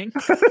crying.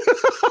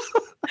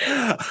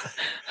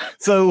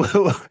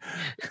 So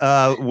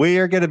we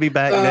are going to be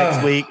back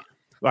next week.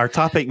 Our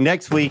topic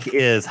next week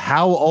is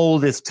how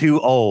old is too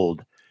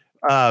old?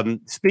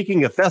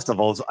 Speaking of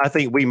festivals, I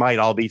think we might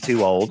all be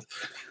too old,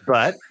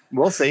 but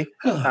we'll see.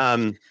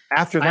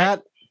 After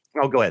that,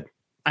 go ahead.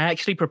 I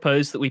actually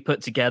propose that we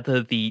put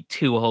together the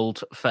Too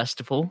Old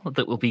Festival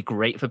that will be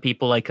great for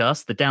people like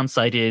us. The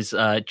downside is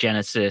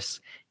Genesis,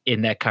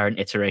 in their current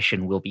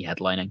iteration, will be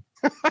headlining.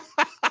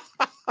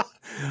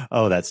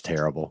 Oh, that's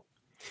terrible.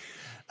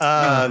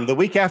 The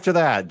week after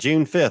that,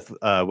 June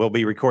 5th, we'll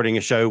be recording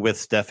a show with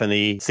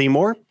Stephanie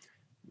Seymour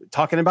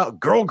talking about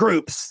girl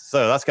groups.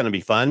 So that's going to be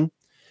fun.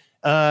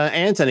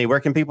 Anthony, where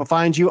can people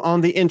find you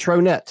on the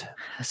intranet?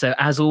 So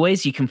as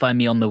always, you can find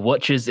me on the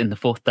Watchers in the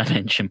Fourth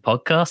Dimension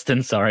podcast.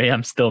 And sorry,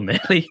 I'm still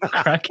nearly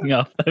cracking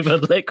up over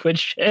Liquid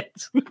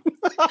Shit.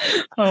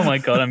 Oh my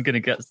God, I'm going to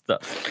get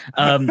stuck.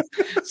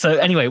 So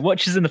anyway,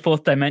 Watchers in the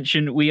Fourth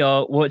Dimension, we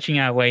are watching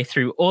our way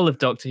through all of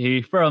Doctor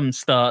Who from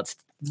start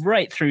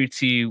right through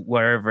to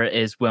wherever it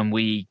is when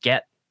we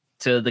get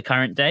to the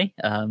current day.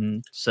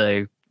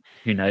 So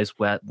who knows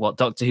what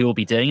Doctor Who will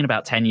be doing in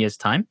about 10 years'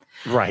 time.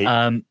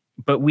 Right.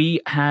 But we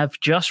have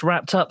just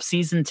wrapped up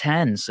season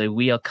 10, so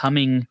we are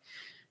coming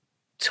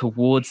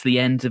towards the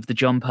end of the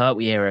John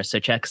Pertwee era. So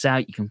check us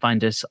out. You can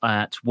find us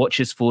at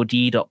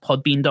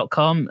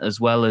watchers4d.podbean.com, as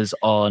well as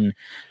on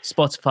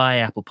Spotify,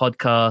 Apple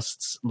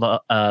Podcasts,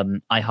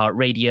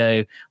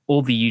 iHeartRadio,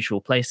 all the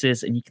usual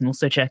places. And you can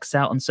also check us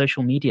out on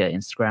social media,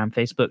 Instagram,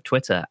 Facebook,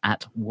 Twitter,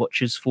 at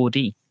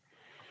watchers4d.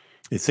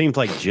 It seems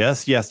like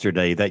just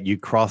yesterday that you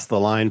crossed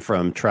the line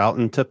from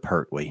Troughton to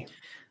Pertwee.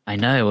 I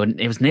know, and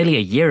it was nearly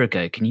a year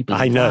ago. Can you believe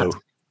that? I know.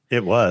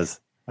 It was.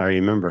 I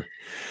remember.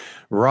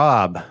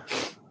 Rob,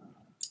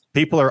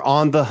 people are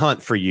on the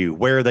hunt for you.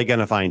 Where are they going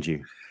to find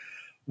you?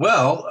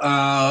 Well,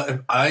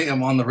 I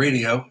am on the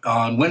radio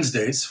on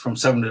Wednesdays from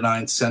 7 to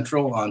 9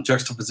 Central on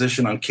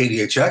Juxtaposition on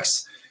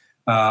KDHX.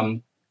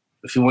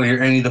 If you want to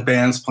hear any of the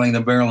bands playing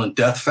the Maryland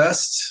Death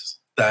Fest,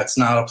 that's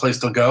not a place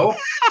to go.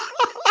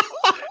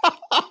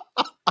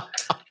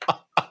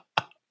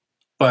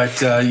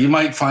 But you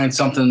might find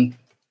something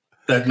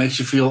that makes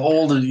you feel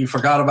old and you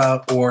forgot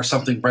about, or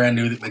something brand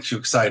new that makes you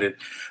excited.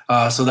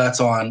 So that's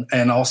on.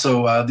 And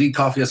also The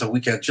Coffee has a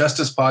Weekend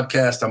Justice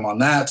podcast. I'm on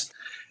that.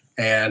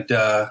 And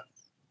I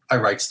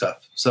write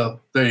stuff.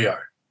 So there you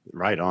are.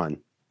 Right on.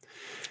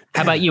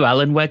 How about you,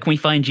 Alan? Where can we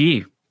find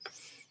you?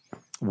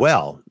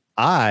 Well,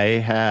 I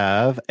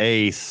have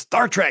a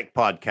Star Trek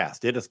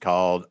podcast. It is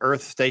called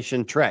Earth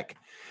Station Trek.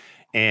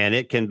 And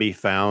it can be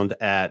found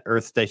at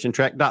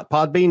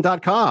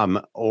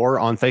earthstationtrek.podbean.com or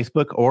on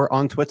Facebook or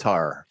on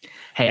Twitter.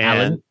 Hey,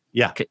 Alan.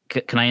 Yeah.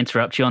 Can I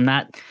interrupt you on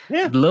that?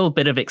 Yeah. A little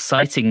bit of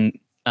exciting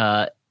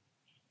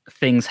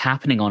things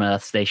happening on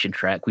Earth Station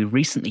Trek. We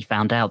recently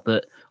found out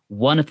that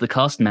one of the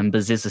cast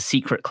members is a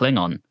secret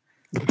Klingon.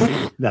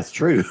 That's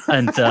true.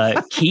 And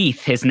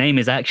Keith, his name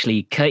is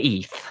actually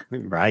Keith.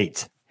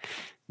 Right.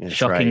 That's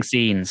Shocking right.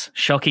 scenes.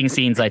 Shocking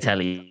scenes, I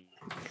tell you.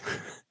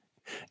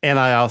 And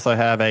I also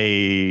have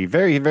a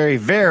very, very,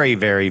 very,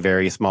 very,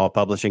 very small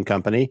publishing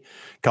company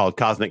called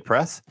Cosmic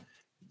Press.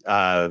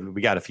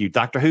 We got a few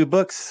Doctor Who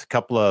books, a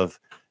couple of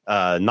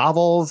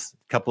novels, a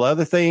couple of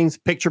other things,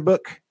 picture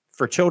book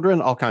for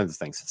children, all kinds of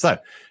things. So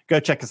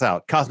go check us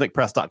out,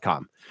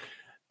 cosmicpress.com.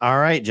 All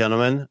right,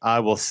 gentlemen,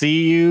 I will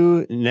see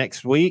you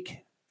next week.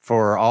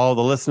 For all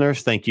the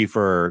listeners, thank you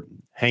for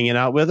hanging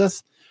out with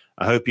us.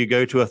 I hope you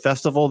go to a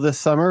festival this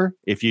summer.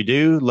 If you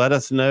do, let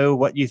us know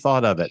what you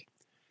thought of it.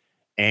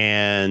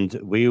 And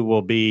we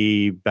will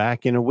be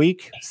back in a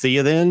week. See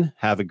you then.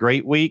 Have a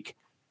great week.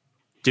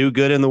 Do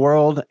good in the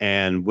world,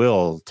 and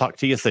we'll talk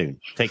to you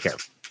soon. Take care.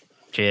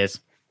 Cheers.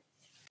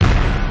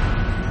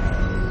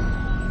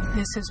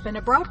 This has been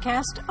a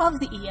broadcast of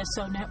the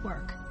ESO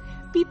Network.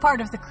 Be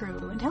part of the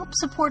crew and help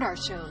support our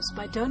shows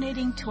by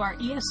donating to our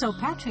ESO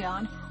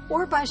Patreon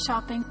or by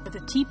shopping at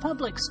the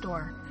TeePublic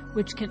store,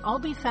 which can all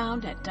be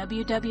found at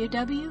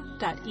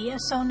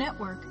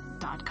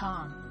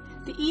www.esonetwork.com.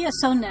 The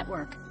ESO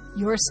Network,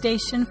 your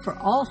station for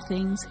all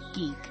things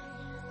geek.